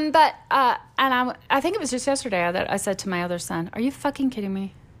 And I think it was just yesterday that I said to my other son, are you fucking kidding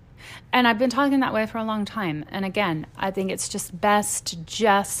me? And I've been talking that way for a long time. And again, I think it's just best to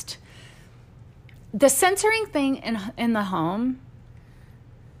just... The censoring thing in the home,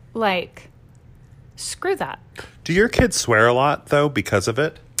 screw that. Do your kids swear a lot, though, because of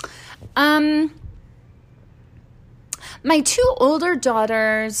it? My 2 older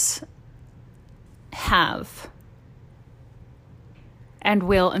daughters have and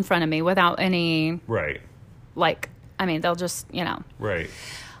will in front of me without any... Right. they'll just, Right.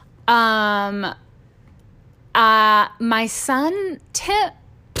 My son,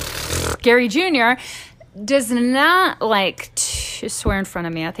 Gary Jr., does not like to swear in front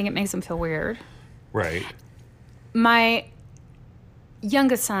of me. I think it makes him feel weird. Right. My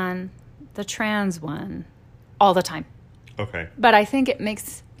youngest son, the trans one, all the time. Okay. But I think it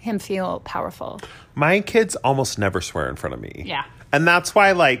makes him feel powerful. My kids almost never swear in front of me. Yeah. And that's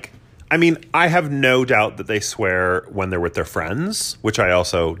why, I have no doubt that they swear when they're with their friends, which I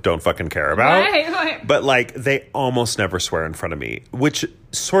also don't fucking care about. Right. But, they almost never swear in front of me, which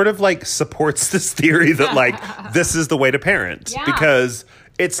sort of, supports this theory that, this is the way to parent. Yeah. Because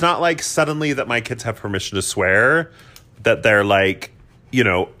it's not like suddenly that my kids have permission to swear, that they're,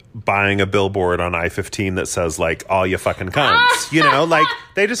 buying a billboard on I-15 that says, all you fucking cunts.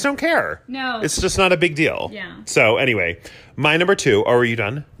 They just don't care. No. It's just not a big deal. Yeah. So, anyway, my number 2, are you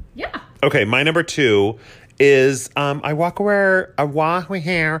done? Yeah. Okay, my number 2 is I walk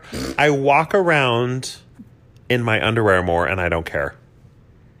around in my underwear more, and I don't care.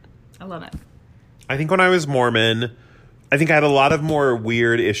 I love it. I think when I was Mormon, I think I had a lot of more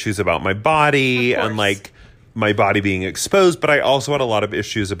weird issues about my body and my body being exposed, but I also had a lot of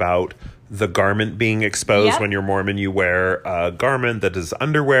issues about the garment being exposed. Yep. When you're Mormon, you wear a garment that is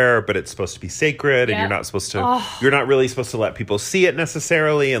underwear, but it's supposed to be sacred, and you're not supposed to. You're not really supposed to let people see it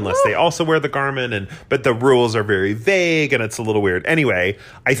necessarily, unless they also wear the garment. But the rules are very vague, and it's a little weird. Anyway,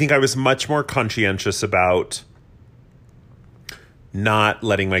 I think I was much more conscientious about not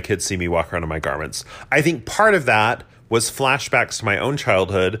letting my kids see me walk around in my garments. I think part of that was flashbacks to my own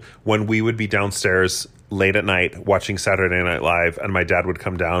childhood when we would be downstairs late at night watching Saturday Night Live, and my dad would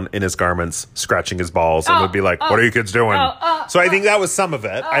come down in his garments, scratching his balls, and would be like, what are you kids doing? So I think that was some of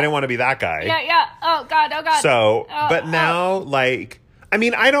it. I didn't want to be that guy. Yeah. Oh, God. So, but now, like, I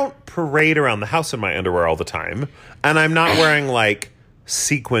mean, I don't parade around the house in my underwear all the time, and I'm not wearing, like,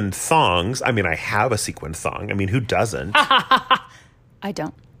 sequined thongs. I mean, I have a sequined thong. I mean, who doesn't? I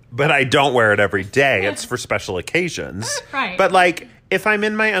don't. But I don't wear it every day. It's for special occasions. Right. But, like, if I'm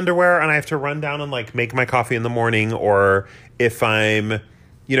in my underwear and I have to run down and, like, make my coffee in the morning, or if I'm,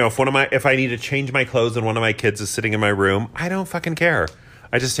 you know, if I need to change my clothes and one of my kids is sitting in my room, I don't fucking care.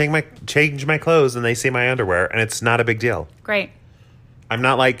 I just change my clothes and they see my underwear, and it's not a big deal. Great. I'm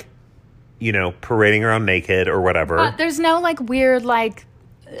not, like, you know, parading around naked or whatever. There's no, like, weird, like,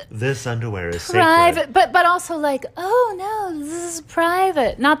 this underwear is private, sacred. but also like, oh no, this is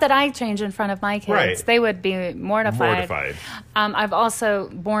private. Not that I change in front of my kids; Right. They would be mortified. I've also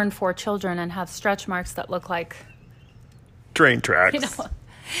born 4 children and have stretch marks that look like Train tracks. you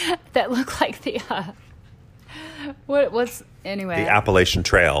know, that look like the what's anyway The Appalachian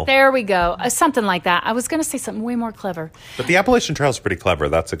Trail. There we go, something like that. I was going to say something way more clever. But the Appalachian Trail is pretty clever.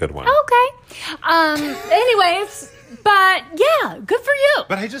 That's a good one. Okay. Anyways. But yeah, good for you.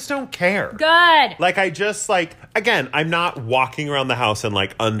 But I just don't care. Good. Like, I just, like, again, I'm not walking around the house in,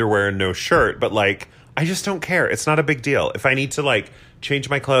 like, underwear and no shirt, but, like, I just don't care. It's not a big deal. If I need to, like, change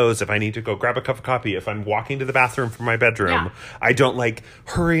my clothes, if I need to go grab a cup of coffee, if I'm walking to the bathroom from my bedroom, I don't, like,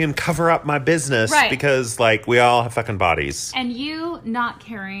 hurry and cover up my business because, like, we all have fucking bodies. And you not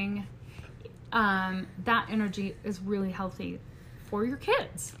caring, that energy is really healthy for your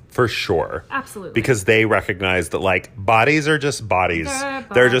kids. For sure. Absolutely. Because they recognize that, like, bodies are just bodies.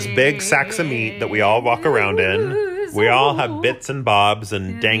 They're just big sacks of meat that we all walk around in. We all have bits and bobs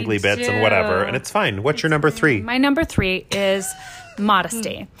and dangly bits and whatever, and it's fine. What's your number 3? My number 3 is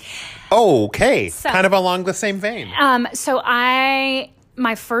modesty. Okay. So, kind of along the same vein. So the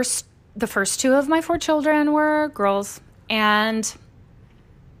first 2 of my 4 children were girls, and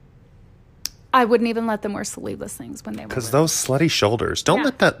I wouldn't even let them wear sleeveless things when they were because those slutty shoulders. Don't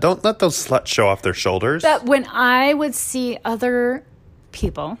let those sluts show off their shoulders. But when I would see other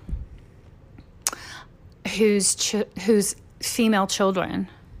people whose female children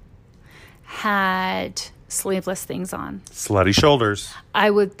had sleeveless things on, slutty shoulders, I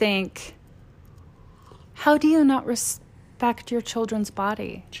would think, how do you not respect your children's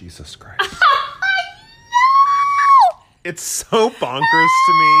body? Jesus Christ. It's so bonkers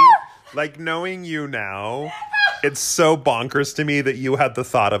to me. Like, knowing you now, it's so bonkers to me that you had the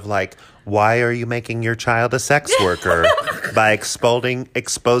thought of, like, why are you making your child a sex worker by exposing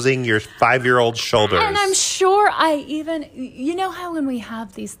your 5-year-old shoulders? And I'm sure you know how when we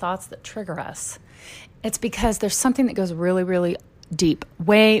have these thoughts that trigger us, it's because there's something that goes really, really deep,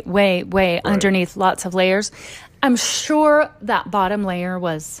 way, way, way underneath lots of layers. I'm sure that bottom layer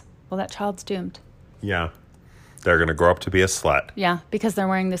was, well, that child's doomed. Yeah. They're going to grow up to be a slut. Yeah, because they're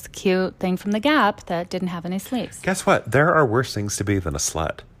wearing this cute thing from the Gap that didn't have any sleeves. Guess what? There are worse things to be than a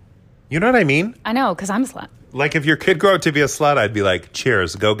slut. You know what I mean? I know, because I'm a slut. Like, if your kid grew up to be a slut, I'd be like,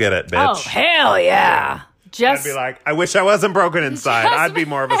 cheers, go get it, bitch. Oh, hell yeah. I'd be like, I wish I wasn't broken inside. I'd be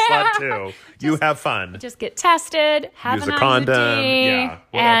more of a slut, too. You have fun. Just get tested, have Use an a condom, IUD,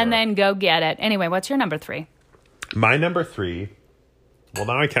 and then go get it. Anyway, what's your number 3? My number 3... Well,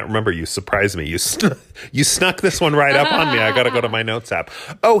 now I can't remember. You surprised me. You snuck this one right up on me. I got to go to my notes app.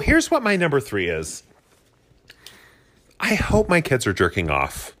 Oh, here's what my number 3 is. I hope my kids are jerking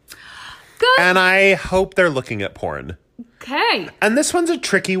off. Good. And I hope they're looking at porn. Okay. And this one's a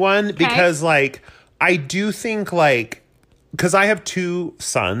tricky one because, like, I do think, like, because I have 2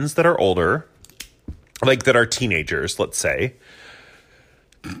 sons that are older, like, that are teenagers, let's say.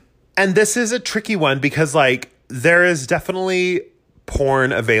 And this is a tricky one because, like, there is definitely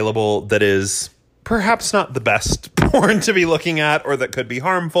porn available that is perhaps not the best porn to be looking at, or that could be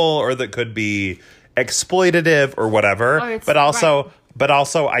harmful, or that could be exploitative or whatever. But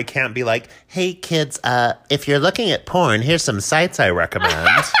also I can't be like, hey kids, if you're looking at porn, here's some sites I recommend.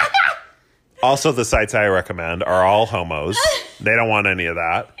 Also, the sites I recommend are all homos. They don't want any of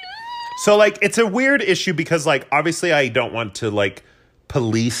that. So, like, it's a weird issue because, like, obviously I don't want to, like,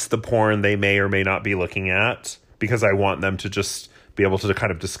 police the porn they may or may not be looking at, because I want them to just be able to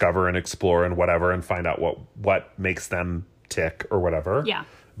kind of discover and explore and whatever and find out what makes them tick or whatever. Yeah.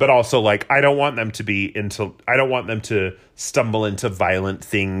 But also, like, I don't want them to stumble into violent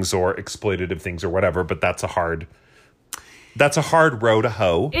things or exploitative things or whatever, but that's a hard row to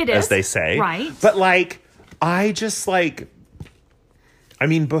hoe, it is, as they say. Right. But, like, I just, like, I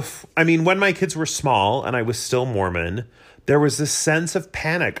mean, when my kids were small and I was still Mormon, there was this sense of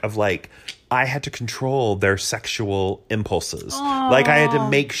panic of like, I had to control their sexual impulses. Like I had to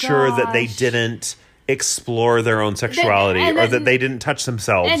make sure that they didn't explore their own sexuality or that they didn't touch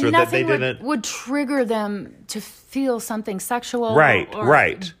themselves or that they didn't would trigger them to feel something sexual.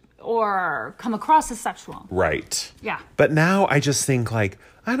 Right. Or come across as sexual. Right. Yeah. But now I just think like,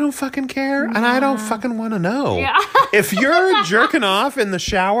 I don't fucking care and I don't fucking want to know. Yeah. If you're jerking off in the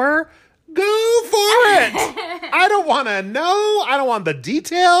shower, go for it. I don't want to know. I don't want the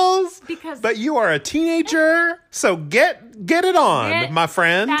details. But you are a teenager, so get it on, my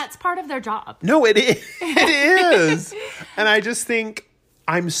friend. That's part of their job. No, it is. It is. And I just think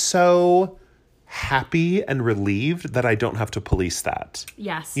I'm so happy and relieved that I don't have to police that.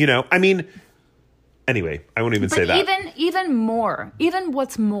 Yes. You know, I mean, anyway, I won't even say that. Even more, even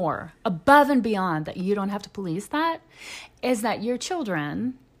what's more, above and beyond that you don't have to police that, is that your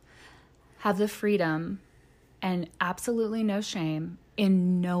children have the freedom and absolutely no shame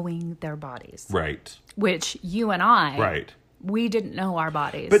in knowing their bodies. Right. Which you and I, right, we didn't know our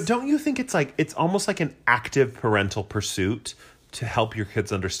bodies. But don't you think it's almost like an active parental pursuit to help your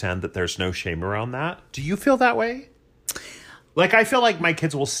kids understand that there's no shame around that? Do you feel that way? Like, I feel like my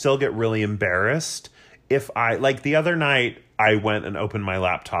kids will still get really embarrassed if like the other night, I went and opened my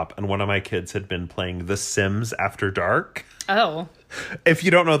laptop and one of my kids had been playing The Sims After Dark. Oh. If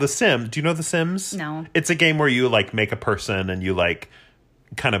you don't know The Sims, do you know The Sims? No. It's a game where you like make a person and you like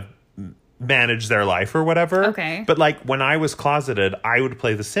kind of manage their life or whatever. Okay. But like when I was closeted, I would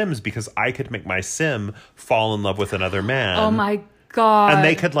play The Sims because I could make my sim fall in love with another man. Oh my God. And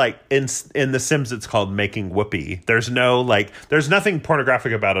they could like in The Sims it's called making whoopee. There's nothing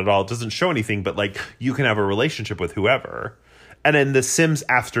pornographic about it at all. It doesn't show anything, but like you can have a relationship with whoever. And in The Sims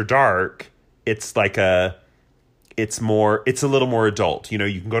After Dark, it's like it's a little more adult. You know,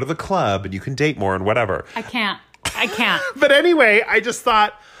 you can go to the club and you can date more and whatever. I can't. But anyway, I just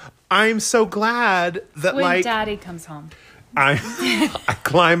thought I'm so glad that when Daddy comes home, I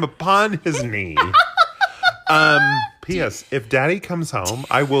climb upon his knee. P.S. If Daddy comes home,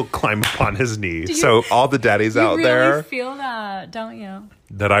 I will climb upon his knee. So all the daddies out there, you really feel that, don't you?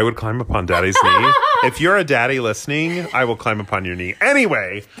 That I would climb upon Daddy's knee. If you're a daddy listening, I will climb upon your knee.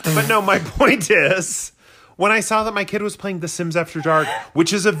 Anyway, but no, my point is, when I saw that my kid was playing The Sims After Dark,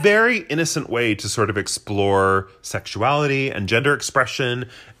 which is a very innocent way to sort of explore sexuality and gender expression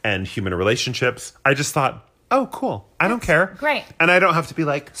and human relationships, I just thought, oh, cool. I don't care. Great. And I don't have to be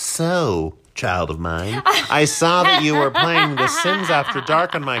like, so, child of mine, I saw that you were playing The Sims After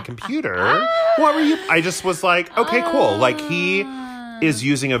Dark on my computer. What were you? I just was like, okay, cool. Like, he is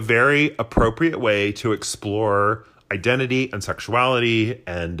using a very appropriate way to explore identity and sexuality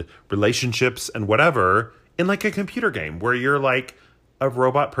and relationships and whatever in like a computer game where you're like a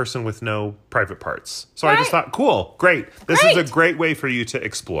robot person with no private parts. So I just thought, cool, great. This is a great way for you to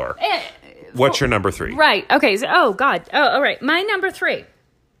explore. What's your number 3? Right. Okay. So, oh, God. Oh, all right. My number 3.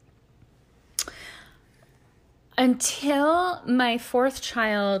 Until my 4th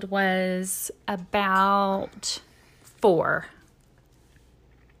child was about 4,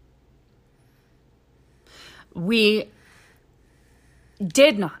 we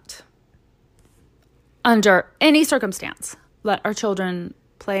did not, under any circumstance, let our children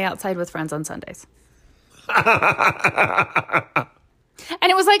play outside with friends on Sundays. And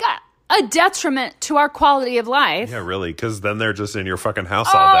it was like a detriment to our quality of life. Yeah, really, because then they're just in your fucking house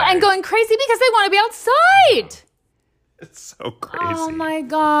all day. And going crazy because they want to be outside. It's so crazy. Oh, my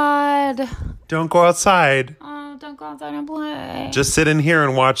God. Don't go outside. Oh, don't go outside and play. Just sit in here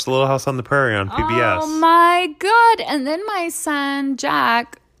and watch The Little House on the Prairie on PBS. Oh, my God. And then my son,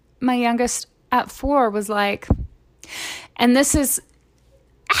 Jack, my youngest at 4, was like, and this is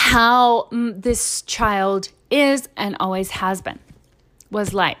how this child is and always has been,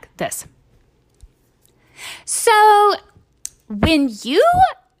 was like this. So when you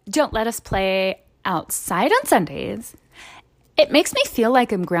don't let us play outside on Sundays, it makes me feel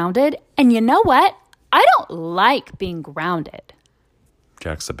like I'm grounded. And you know what? I don't like being grounded.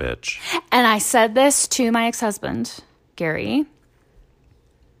 Jack's a bitch. And I said this to my ex-husband, Gary.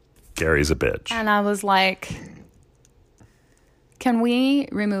 Gary's a bitch. And I was like, can we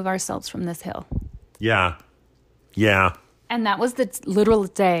remove ourselves from this hill? Yeah. Yeah. And that was the literal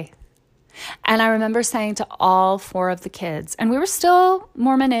day. And I remember saying to all 4 of the kids, and we were still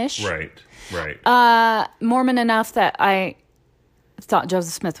Mormon-ish. Right. Mormon enough that I thought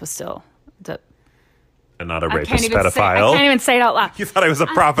Joseph Smith was still and not a rapist pedophile. I can't even say it out loud. You thought I was a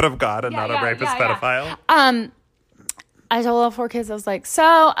prophet of God and not a rapist pedophile? I told all 4 kids, I was like,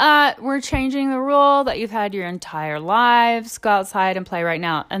 so we're changing the rule that you've had your entire lives. Go outside and play right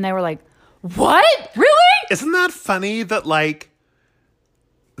now. And they were like, what? Really? Isn't that funny that, like,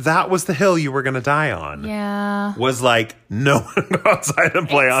 that was the hill you were going to die on? Yeah. Was like, no one go outside and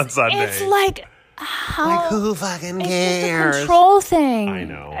play on Sunday. It's like, how? Like, who fucking cares? It's just a control thing. I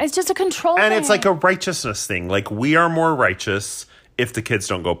know. It's just a control thing. And it's like a righteousness thing. Like, we are more righteous if the kids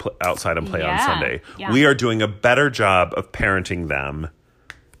don't go outside and play on Sunday. Yeah. We are doing a better job of parenting them,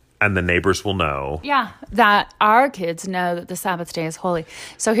 and the neighbors will know. Yeah, that our kids know that the Sabbath day is holy.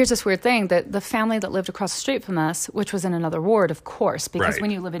 So here's this weird thing, that the family that lived across the street from us, which was in another ward, of course, because Right.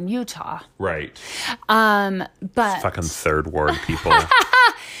 when you live in Utah. Right. But Fucking third ward people.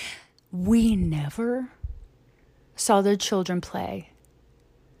 we never saw their children play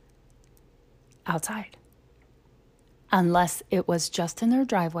outside. Unless it was just in their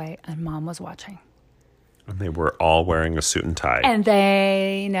driveway and mom was watching. And they were all wearing a suit and tie. And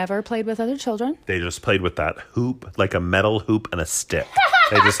they never played with other children. They just played with that hoop, like a metal hoop and a stick.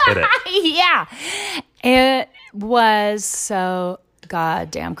 They just hit it. Yeah. It was so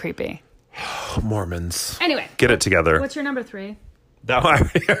goddamn creepy. Mormons. Anyway. Get it together. What's your number 3? That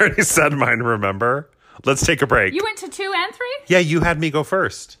I already said mine, remember? Let's take a break. You went to 2 and 3? Yeah, you had me go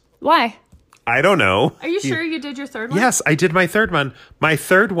first. Why? I don't know. Are you sure you did your third one? Yes, I did my third one. My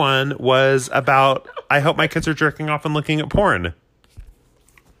third one was about, I hope my kids are jerking off and looking at porn.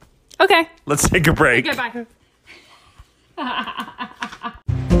 Okay. Let's take a break. Okay, bye.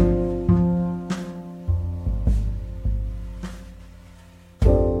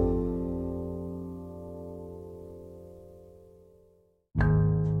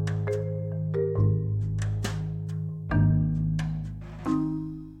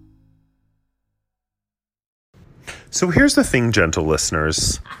 So here's the thing, gentle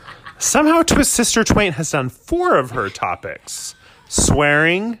listeners. Somehow Twist Sister Twain has done 4 of her topics.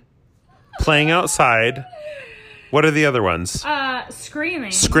 Swearing, playing outside. What are the other ones?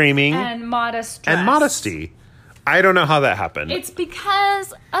 Screaming. Screaming. And modest dress. And modesty. I don't know how that happened. It's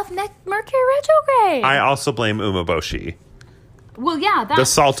because of Mercury retrograde. I also blame Umeboshi. Well, yeah. The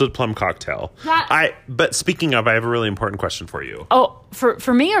salted plum cocktail. That- But speaking of, I have a really important question for you. Oh,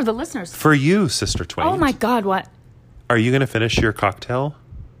 for me or the listeners? For you, Sister Twain. Oh, my God, what? Are you going to finish your cocktail?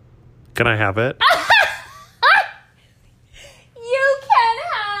 Can I have it? You can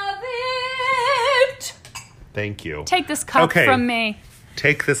have it. Thank you. Take this cup from me.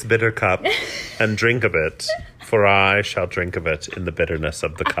 Take this bitter cup and drink of it, for I shall drink of it in the bitterness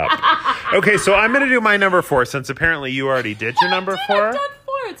of the cup. Okay, so I'm going to do my number 4, since apparently you already did your number 4. I've done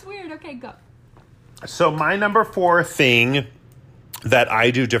 4. It's weird. Okay, go. So my number 4 thing that I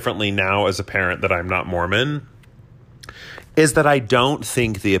do differently now as a parent that I'm not Mormon is that I don't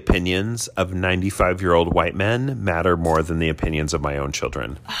think the opinions of 95-year-old white men matter more than the opinions of my own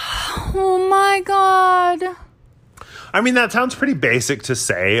children. Oh, my God. I mean, that sounds pretty basic to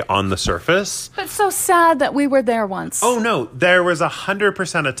say on the surface. But so sad that we were there once. Oh, no. There was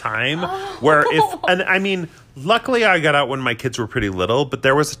 100% a time where and I mean, luckily I got out when my kids were pretty little, but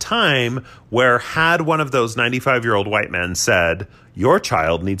there was a time where had one of those 95-year-old white men said, your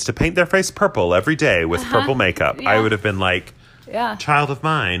child needs to paint their face purple every day with purple makeup, I would have been like, yeah. Child of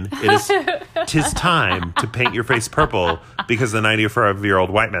mine, tis time to paint your face purple because the 95-year-old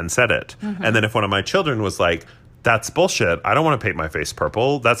white man said it. Mm-hmm. And then if one of my children was like, that's bullshit. I don't want to paint my face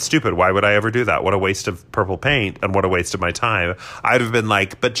purple. That's stupid. Why would I ever do that? What a waste of purple paint and what a waste of my time. I'd have been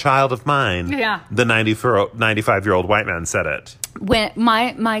like, but child of mine, the 95-year-old white man said it. When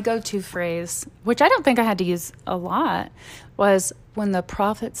my go-to phrase, which I don't think I had to use a lot, was when the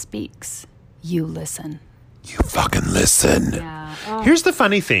prophet speaks, you listen. You fucking listen. Yeah. Oh. Here's the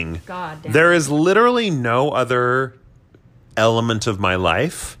funny thing. God damn. There is literally no other element of my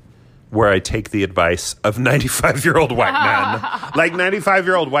life where I take the advice of 95-year-old white men. Like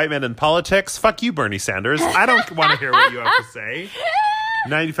 95-year-old white men in politics, fuck you, Bernie Sanders. I don't want to hear what you have to say.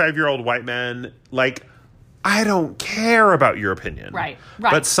 95-year-old white men, like, I don't care about your opinion. Right.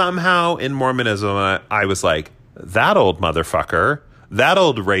 But somehow in Mormonism, I was like, that old motherfucker, that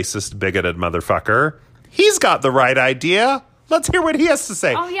old racist, bigoted motherfucker, he's got the right idea. Let's hear what he has to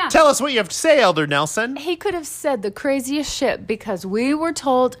say. Oh, yeah. Tell us what you have to say, Elder Nelson. He could have said the craziest shit because we were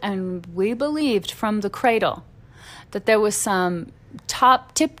told and we believed from the cradle that there was some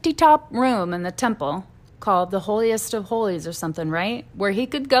tippy-top room in the temple called the Holiest of Holies or something, right? Where he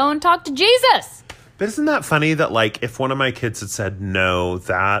could go and talk to Jesus. But isn't that funny that, like, if one of my kids had said, no,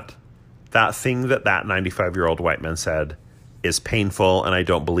 that thing that 95-year-old white man said is painful and I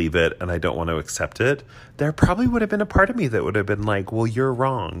don't believe it and I don't want to accept it, there probably would have been a part of me that would have been like, well, you're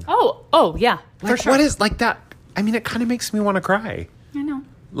wrong. Oh, yeah, for Like, sure. what is, like, that, I mean, it kind of makes me want to cry. I know.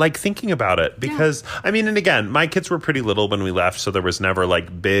 Like, thinking about it, because I mean, and again, my kids were pretty little when we left, so there was never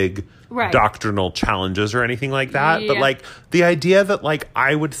like big doctrinal challenges or anything like that. But like the idea that like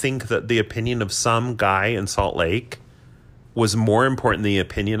I would think that the opinion of some guy in Salt Lake was more important than the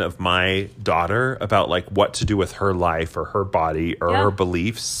opinion of my daughter about like what to do with her life or her body or her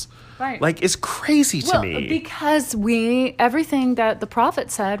beliefs, like, is crazy to me. Because everything that the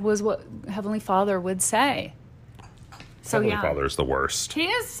prophet said was what Heavenly Father would say. So Heavenly Father's the worst. He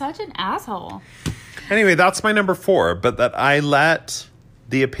is such an asshole. Anyway, that's my number 4, but that I let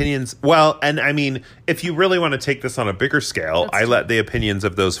the opinions... Well, and I mean, if you really want to take this on a bigger scale, I let the opinions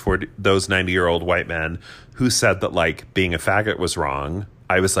of those 90-year-old white men who said that, like, being a faggot was wrong.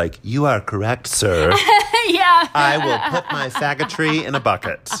 I was like, you are correct, sir. I will put my faggotry in a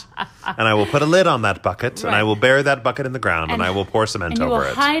bucket. And I will put a lid on that bucket. And I will bury that bucket in the ground. And I will pour cement over it.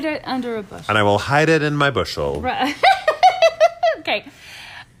 And you will hide it under a bushel. And I will hide it in my bushel. Right. Okay.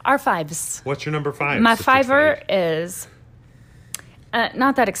 Our 5s. What's your number 5? My 5er is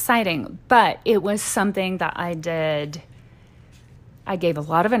not that exciting, but it was something that I gave a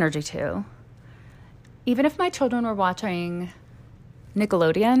lot of energy to. Even if my children were watching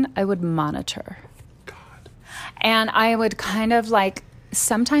Nickelodeon, I would monitor. God. And I would kind of like,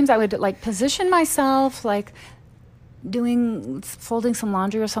 sometimes I would like position myself like folding some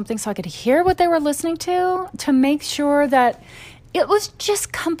laundry or something so I could hear what they were listening to make sure that it was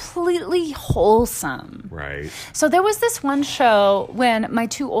just completely wholesome. Right. So there was this one show when my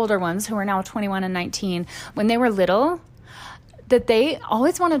 2 older ones, who are now 21 and 19, when they were little, that they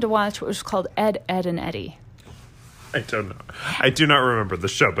always wanted to watch what was called Ed, Edd and Eddy. I don't know. I do not remember the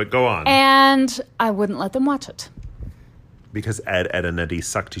show, but go on. And I wouldn't let them watch it. Because Ed, Edd, and Eddy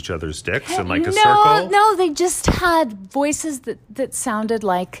sucked each other's dicks in like a circle? No, they just had voices that sounded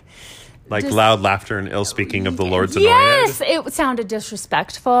like... Like loud laughter and ill speaking of the Lord's anointed? Yes, it sounded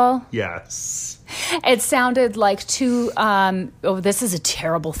disrespectful. Yes. It sounded like this is a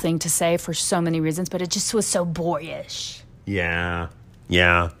terrible thing to say for so many reasons, but it just was so boyish. Yeah.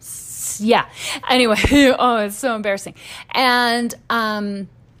 Anyway, it's so embarrassing. And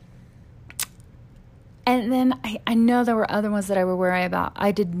then I know there were other ones that I were worried about.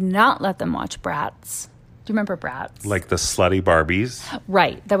 I did not let them watch Bratz. Do you remember Bratz? Like the slutty Barbies?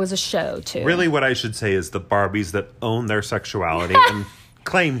 Right. That was a show, too. Really, what I should say is the Barbies that own their sexuality and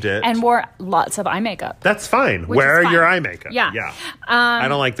claimed it. And wore lots of eye makeup. That's fine. Wear your eye makeup. Yeah. I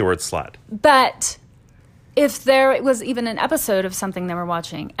don't like the word slut. But if there was even an episode of something they were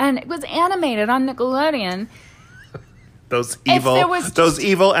watching, and it was animated on Nickelodeon... Those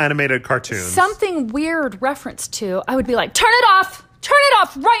evil animated cartoons. Something weird referenced to, I would be like, turn it off! Turn it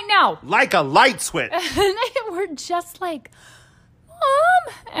off right now! Like a light switch. And they were just like,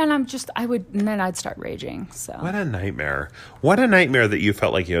 Mom! And and then I'd start raging. So What a nightmare. What a nightmare that you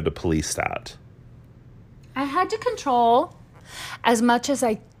felt like you had to police that. I had to control as much as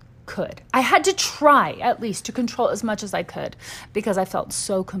I could. I had to try, at least, to control as much as I could because I felt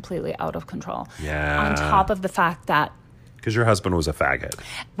so completely out of control. Yeah. On top of the fact that... Because your husband was a faggot.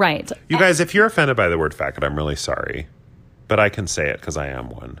 Right. You guys, if you're offended by the word faggot, I'm really sorry. But I can say it because I am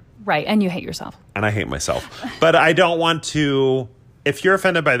one. Right, and you hate yourself. And I hate myself. But I don't want to... If you're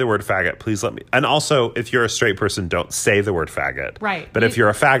offended by the word faggot, please let me... And also, if you're a straight person, don't say the word faggot. Right. But if you're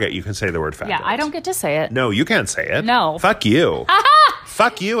a faggot, you can say the word faggot. Yeah, I don't get to say it. No, you can't say it. No. Fuck you.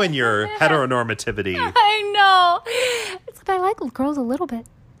 Fuck you and your heteronormativity. I know. It's like I like girls a little bit.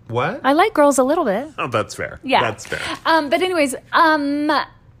 What? I like girls a little bit. Oh, that's fair. Yeah. That's fair. But anyways,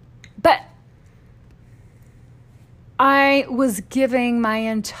 but I was giving my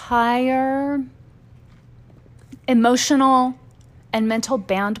entire emotional and mental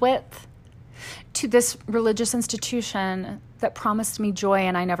bandwidth to this religious institution that promised me joy,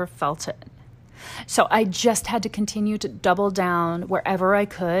 and I never felt it. So I just had to continue to double down wherever I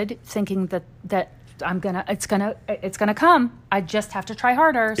could, thinking that it's gonna come. I just have to try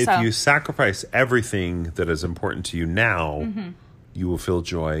harder. If you sacrifice everything that is important to you now, you will feel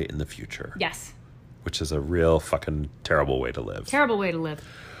joy in the future. Yes. Which is a real fucking terrible way to live. Terrible way to live.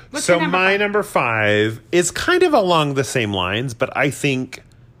 What's so your number my 5? number 5 is kind of along the same lines, but I think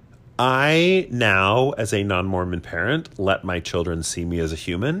I now, as a non-Mormon parent, let my children see me as a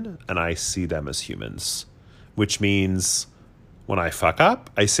human, and I see them as humans. Which means when I fuck up,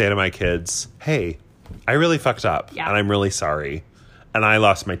 I say to my kids, hey, I really fucked up, and I'm really sorry. And I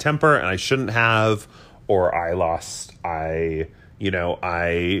lost my temper, and I shouldn't have, or I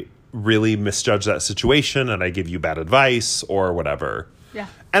really misjudged that situation, and I give you bad advice, or whatever. Yeah.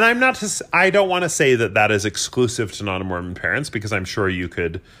 And I don't want to say that is exclusive to non-Mormon parents, because I'm sure you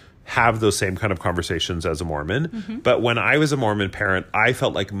could have those same kind of conversations as a Mormon. Mm-hmm. But when I was a Mormon parent, I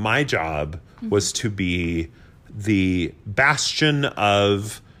felt like my job was to be the bastion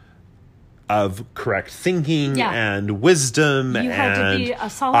of correct thinking and wisdom. You had to be a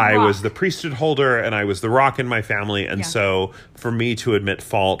solid I rock. was the priesthood holder and I was the rock in my family. And so for me to admit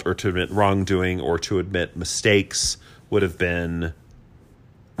fault or to admit wrongdoing or to admit mistakes would have been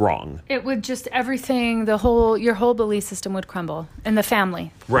wrong. It would just everything, your whole belief system would crumble in the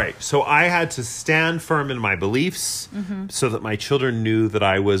family. Right. So I had to stand firm in my beliefs so that my children knew that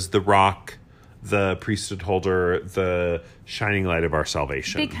I was the rock, the priesthood holder, the shining light of our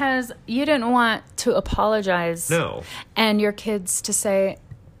salvation. Because you didn't want to apologize. No. And your kids to say,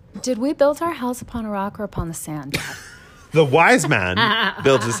 did we build our house upon a rock or upon the sand? The wise man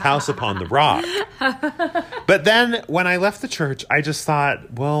builds his house upon the rock. But then when I left the church, I just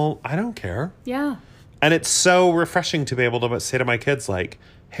thought, well, I don't care. Yeah. And it's so refreshing to be able to say to my kids, like,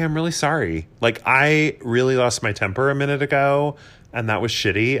 hey, I'm really sorry. Like, I really lost my temper a minute ago, and that was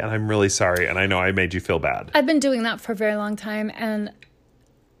shitty, and I'm really sorry, and I know I made you feel bad. I've been doing that for a very long time, and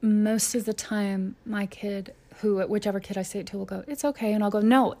most of the time, my kid, whichever kid I say it to, will go, it's okay, and I'll go,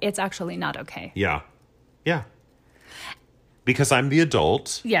 no, it's actually not okay. Yeah. Yeah. Because I'm the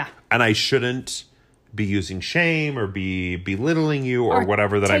adult. Yeah. And I shouldn't be using shame or be belittling you or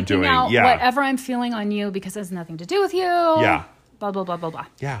whatever that I'm doing. Taking out Yeah. whatever I'm feeling on you because it has nothing to do with you. Yeah. Blah, blah, blah, blah, blah.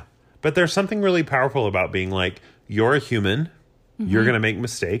 Yeah. But there's something really powerful about being like, you're a human. You're going to make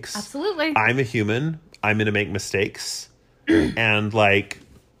mistakes. Absolutely. I'm a human. I'm going to make mistakes. And like,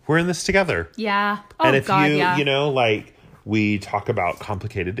 we're in this together. Yeah. Oh, And if God, you know, like, we talk about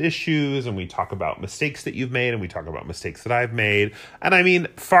complicated issues and we talk about mistakes that you've made and we talk about mistakes that I've made. And I mean,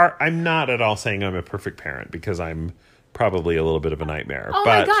 I'm not at all saying I'm a perfect parent because I'm probably a little bit of a nightmare. Oh,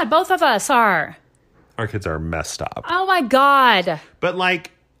 but my God. Both of us are. our kids are messed up. Oh, my God. But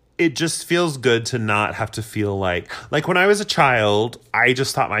like, it just feels good to not have to feel like when I was a child, I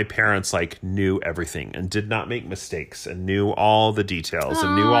just thought my parents like knew everything and did not make mistakes and knew all the details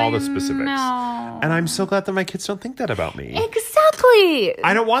and knew all the specifics. No. And I'm so glad that my kids don't think that about me. Exactly.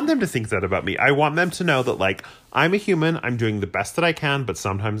 I don't want them to think that about me. I want them to know that like, I'm a human, I'm doing the best that I can, but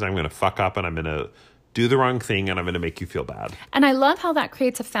sometimes I'm going to fuck up and I'm going to do the wrong thing and I'm going to make you feel bad. And I love how that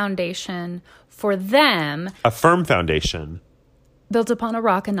creates a foundation for them. A firm foundation. Built upon a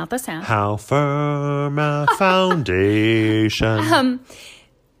rock and not the sand. How firm a foundation.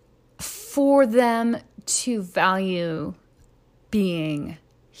 For them to value being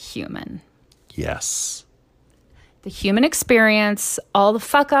human. Yes. The human experience, all the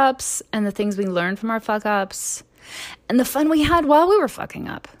fuck ups and the things we learned from our fuck ups and the fun we had while we were fucking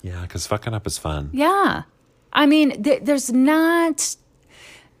up. Yeah, because fucking up is fun. Yeah. I mean, there's not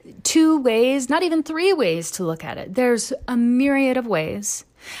 2 ways, not even 3 ways to look at it. There's a myriad of ways.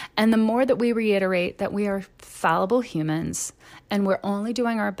 And the more that we reiterate that we are fallible humans and we're only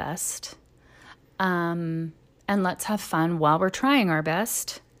doing our best, and let's have fun while we're trying our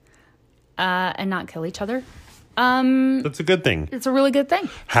best, and not kill each other. That's a good thing. It's a really good thing.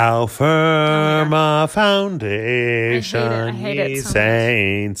 How firm a foundation, I hate it ye so much.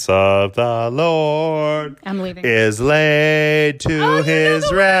 saints of the Lord, I'm leaving. is laid to you know the his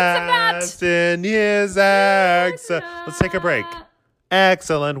words of that. rest in his Let's take a break.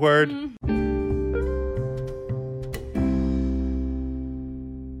 Excellent word.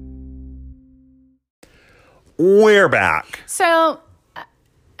 We're back. So,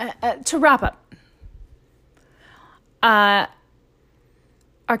 to wrap up, our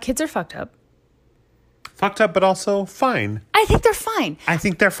kids are fucked up. Fucked up, but also fine. I think they're fine. I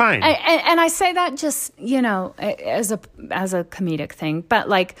think they're fine. And I say that just, as a comedic thing. But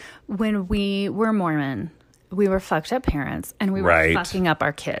like when we were Mormon, we were fucked up parents and we were Right. fucking up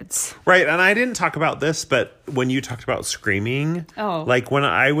our kids. Right, and I didn't talk about this, but when you talked about screaming, like when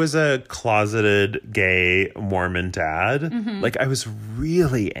I was a closeted gay Mormon dad, like I was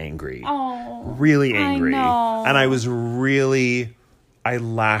really angry. Really angry. know. And I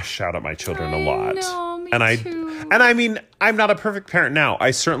lash out at my children a lot. know, me and too. And I mean, I'm not a perfect parent now.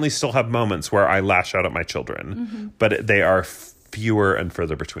 I certainly still have moments where I lash out at my children, but they are fewer and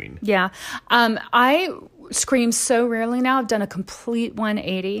further between. Yeah. I scream so rarely now. I've done a complete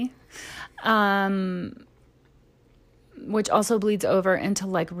 180. Which also bleeds over into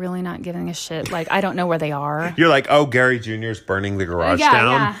like really not giving a shit. Like I don't know where they are. You're like, oh, Gary Jr.'s burning the garage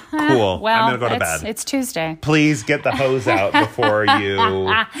down. Yeah. Cool. Well, I'm gonna go to bed. It's Tuesday. Please get the hose out before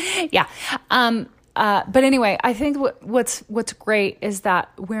you. Yeah. But anyway, I think what's great is that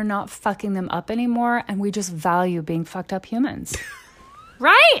we're not fucking them up anymore, and we just value being fucked up humans.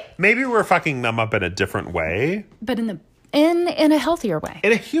 Right? Maybe we're fucking them up in a different way. But in in a healthier way.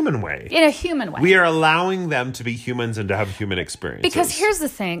 In a human way. In a human way. We are allowing them to be humans and to have human experiences. Because here's the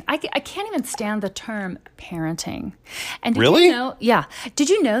thing. I can't even stand the term parenting. And Really? You know, yeah. Did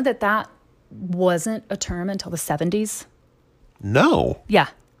you know that wasn't a term until the 70s? No. Yeah.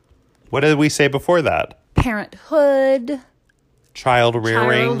 What did we say before that? Parenthood. Child rearing.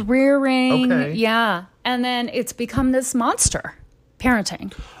 Child rearing. Okay. Yeah. And then it's become this monster.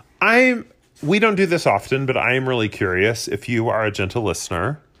 Parenting. We don't do this often, but I am really curious if you are a gentle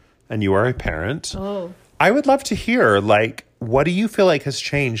listener and you are a parent. Oh. I would love to hear, like, what do you feel like has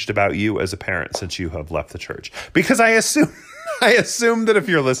changed about you as a parent since you have left the church? Because I assume that if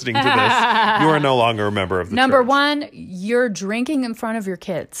you're listening to this, you are no longer a member of the church. Number one, you're drinking in front of your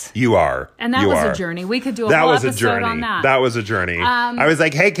kids. You are. And that was a journey. We could do a whole episode on that. That was a journey. I was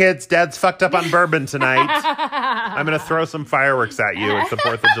like, hey, kids, Dad's fucked up on bourbon tonight. I'm going to throw some fireworks at you. It's the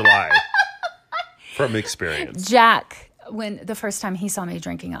 4th of July. From experience. Jack, when the first time he saw me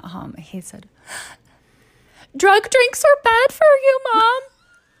drinking at home, he said, drug drinks are bad for you,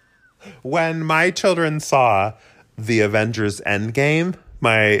 Mom. When my children saw the Avengers Endgame,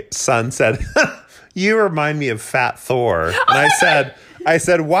 my son said, you remind me of Fat Thor. And I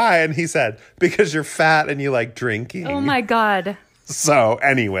said, why? And he said, because you're fat and you like drinking. Oh my God. So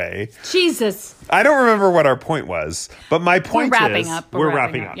anyway. Jesus. I don't remember what our point was, but my point We're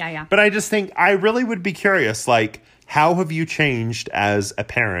wrapping up. Yeah. But I just think I really would be curious, like, how have you changed as a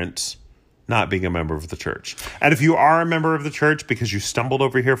parent not being a member of the church? And if you are a member of the church because you stumbled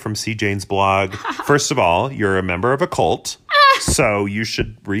over here from C. Jane's blog, first of all, you're a member of a cult, so you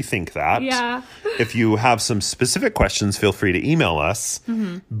should rethink that. Yeah. If you have some specific questions, feel free to email us.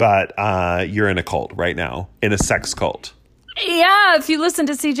 Mm-hmm. But you're in a cult right now, in a sex cult. Yeah, if you listen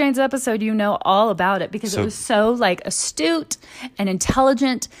to C. Jane's episode, you know all about it because it was so like astute and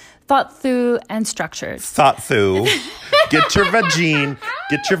intelligent, thought through and structured. Thought through. Get your vagine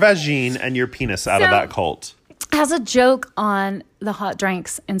and your penis out of that cult. As a joke on the Hot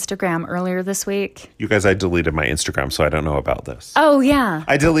Drinks Instagram earlier this week. You guys, I deleted my Instagram, so I don't know about this. Oh, yeah.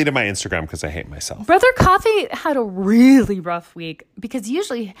 I deleted my Instagram because I hate myself. Brother Coffee had a really rough week because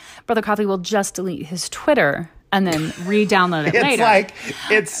usually Brother Coffee will just delete his Twitter and then re-download it later.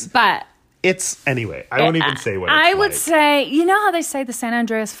 Anyway, I won't even say what it's I would say, you know how they say the San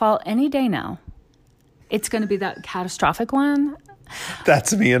Andreas Fault any day now? It's going to be that catastrophic one.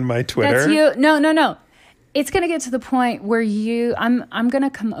 That's me and my Twitter. That's you. No. It's going to get to the point where I'm going to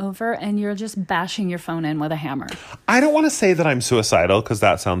come over and you're just bashing your phone in with a hammer. I don't want to say that I'm suicidal because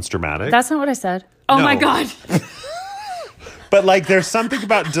that sounds dramatic. That's not what I said. Oh my God. But like, there's something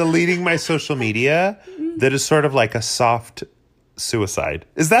about deleting my social media that is sort of like a soft suicide.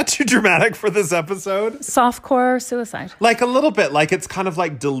 Is that too dramatic for this episode? Softcore suicide. Like a little bit. Like it's kind of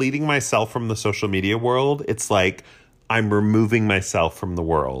like deleting myself from the social media world. It's like I'm removing myself from the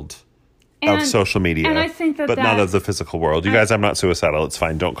world of social media. And I think but not of the physical world. You guys, I'm not suicidal. It's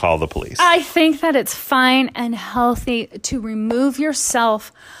fine. Don't call the police. I think that it's fine and healthy to remove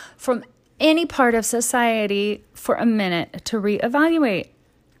yourself from any part of society for a minute to reevaluate.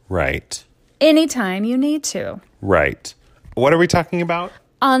 Right. Anytime you need to. Right. What are we talking about?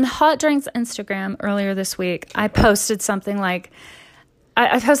 On Hot Drinks Instagram earlier this week, I posted something like,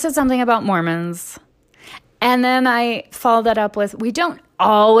 I posted something about Mormons. And then I followed that up with, we don't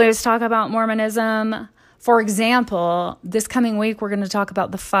always talk about Mormonism. For example, this coming week, we're going to talk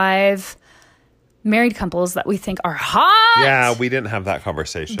about the 5 married couples that we think are hot. Yeah, we didn't have that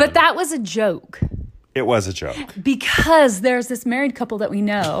conversation. But that was a joke. It was a joke. Because there's this married couple that we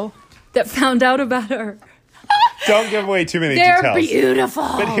know that found out about her. Don't give away too many details. They're beautiful.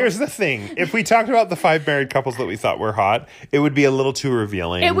 But here's the thing. If we talked about the 5 married couples that we thought were hot, it would be a little too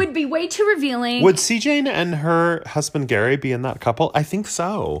revealing. It would be way too revealing. Would CJ and her husband Gary be in that couple? I think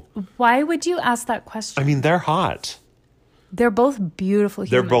so. Why would you ask that question? I mean, they're hot. They're both beautiful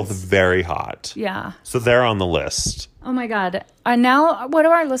humans. They're both very hot. Yeah. So they're on the list. Oh my God. Now, what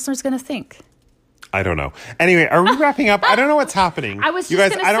are our listeners going to think? I don't know. Anyway, are we wrapping up? I don't know what's happening. I was just you guys.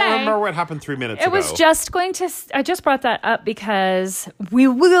 gonna I don't say, remember what happened 3 minutes ago. It was just going to. I just brought that up because we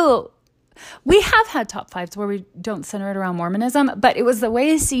have had top 5s where we don't center it around Mormonism, but it was the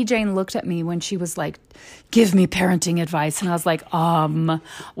way C. Jane looked at me when she was like, "Give me parenting advice," and I was like,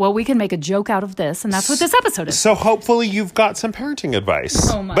 well, we can make a joke out of this, and that's what this episode is. So hopefully you've got some parenting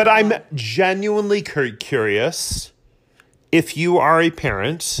advice. Oh my but God. I'm genuinely curious. If you are a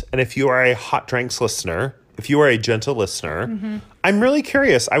parent and if you are a Hot Drinks listener, if you are a gentle listener, I'm really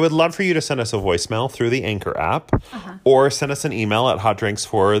curious. I would love for you to send us a voicemail through the Anchor app or send us an email at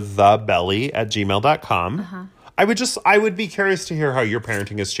hotdrinksforthebelly@gmail.com. I would be curious to hear how your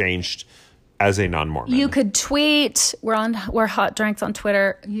parenting has changed as a non-Mormon. You could tweet. We're Hot Drinks on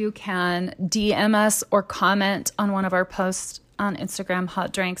Twitter. You can DM us or comment on one of our posts on Instagram,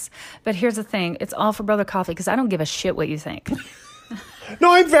 Hot Drinks. But here's the thing. It's all for Brother Coffee because I don't give a shit what you think.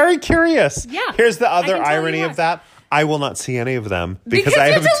 No, I'm very curious. Yeah. Here's the other I can tell irony you of what. that. I will not see any of them because Because I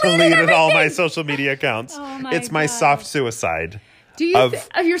you have deleted all my everything. social media accounts. Oh my It's my God. soft suicide. Do you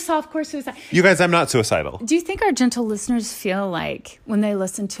your softcore suicide? You guys, I'm not suicidal. Do you think our gentle listeners feel like when they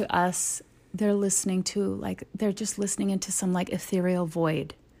listen to us, they're listening to like they're just listening into some like ethereal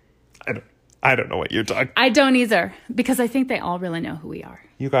void? I don't know what you're talking. I don't either because I think they all really know who we are.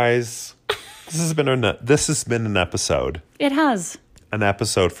 You guys, this has been an episode. It has. An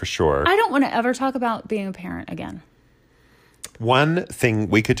episode for sure. I don't want to ever talk about being a parent again. One thing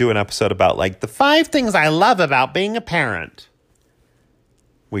we could do an episode about, like the 5 things I love about being a parent.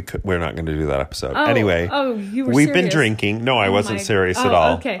 We're not going to do that episode. Anyway. Oh, you were We've been serious. drinking. No, I wasn't my- serious at oh,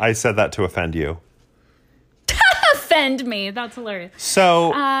 all. okay. I said that to offend you. Offend me. That's hilarious.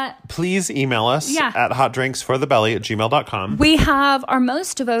 So please email us yeah. at hotdrinksforthebelly@gmail.com. We have our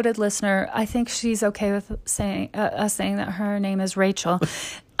most devoted listener. I think she's okay with saying us saying that her name is Rachel.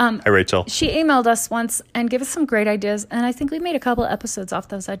 Hi, Rachel. She emailed us once and gave us some great ideas, and I think we made a couple episodes off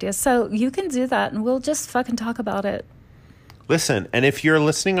those ideas. So you can do that, and we'll just fucking talk about it. Listen, and if you're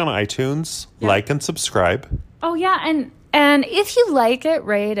listening on iTunes, like and subscribe. Oh yeah, and if you like it,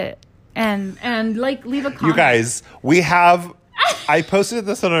 rate it, and like leave a comment. You guys, I posted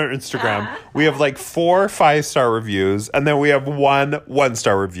this on our Instagram. We have like 4 5-star reviews, and then we have 1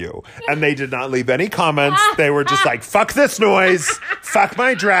 1-star review. And they did not leave any comments. They were just like, fuck this noise. Fuck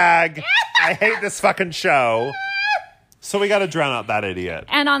my drag. I hate this fucking show. So we got to drown out that idiot.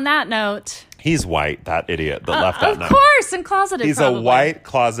 And on that note, He's white, that idiot that left that of note. course, and closeted. He's probably, a white,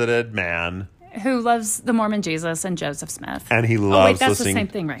 closeted man. who loves the Mormon Jesus and Joseph Smith. And he oh, loves wait, that's listening. the same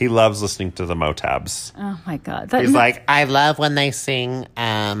thing, right? He loves listening to the Motabs. Oh my God! He's like, I love when they sing.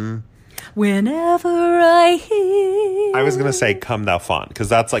 whenever I hear. I was gonna say "Come Thou Font" because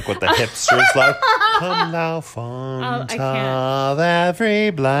that's like what the hipsters love. Come Thou Font I can't. of every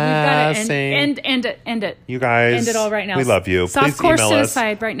We've got to blessing. end it. You guys, End it all right now. We love you. Please Softcore email us.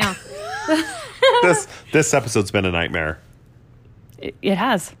 suicide right now. This episode's been a nightmare. It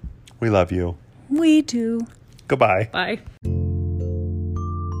has. We love you. We do. Goodbye. Bye.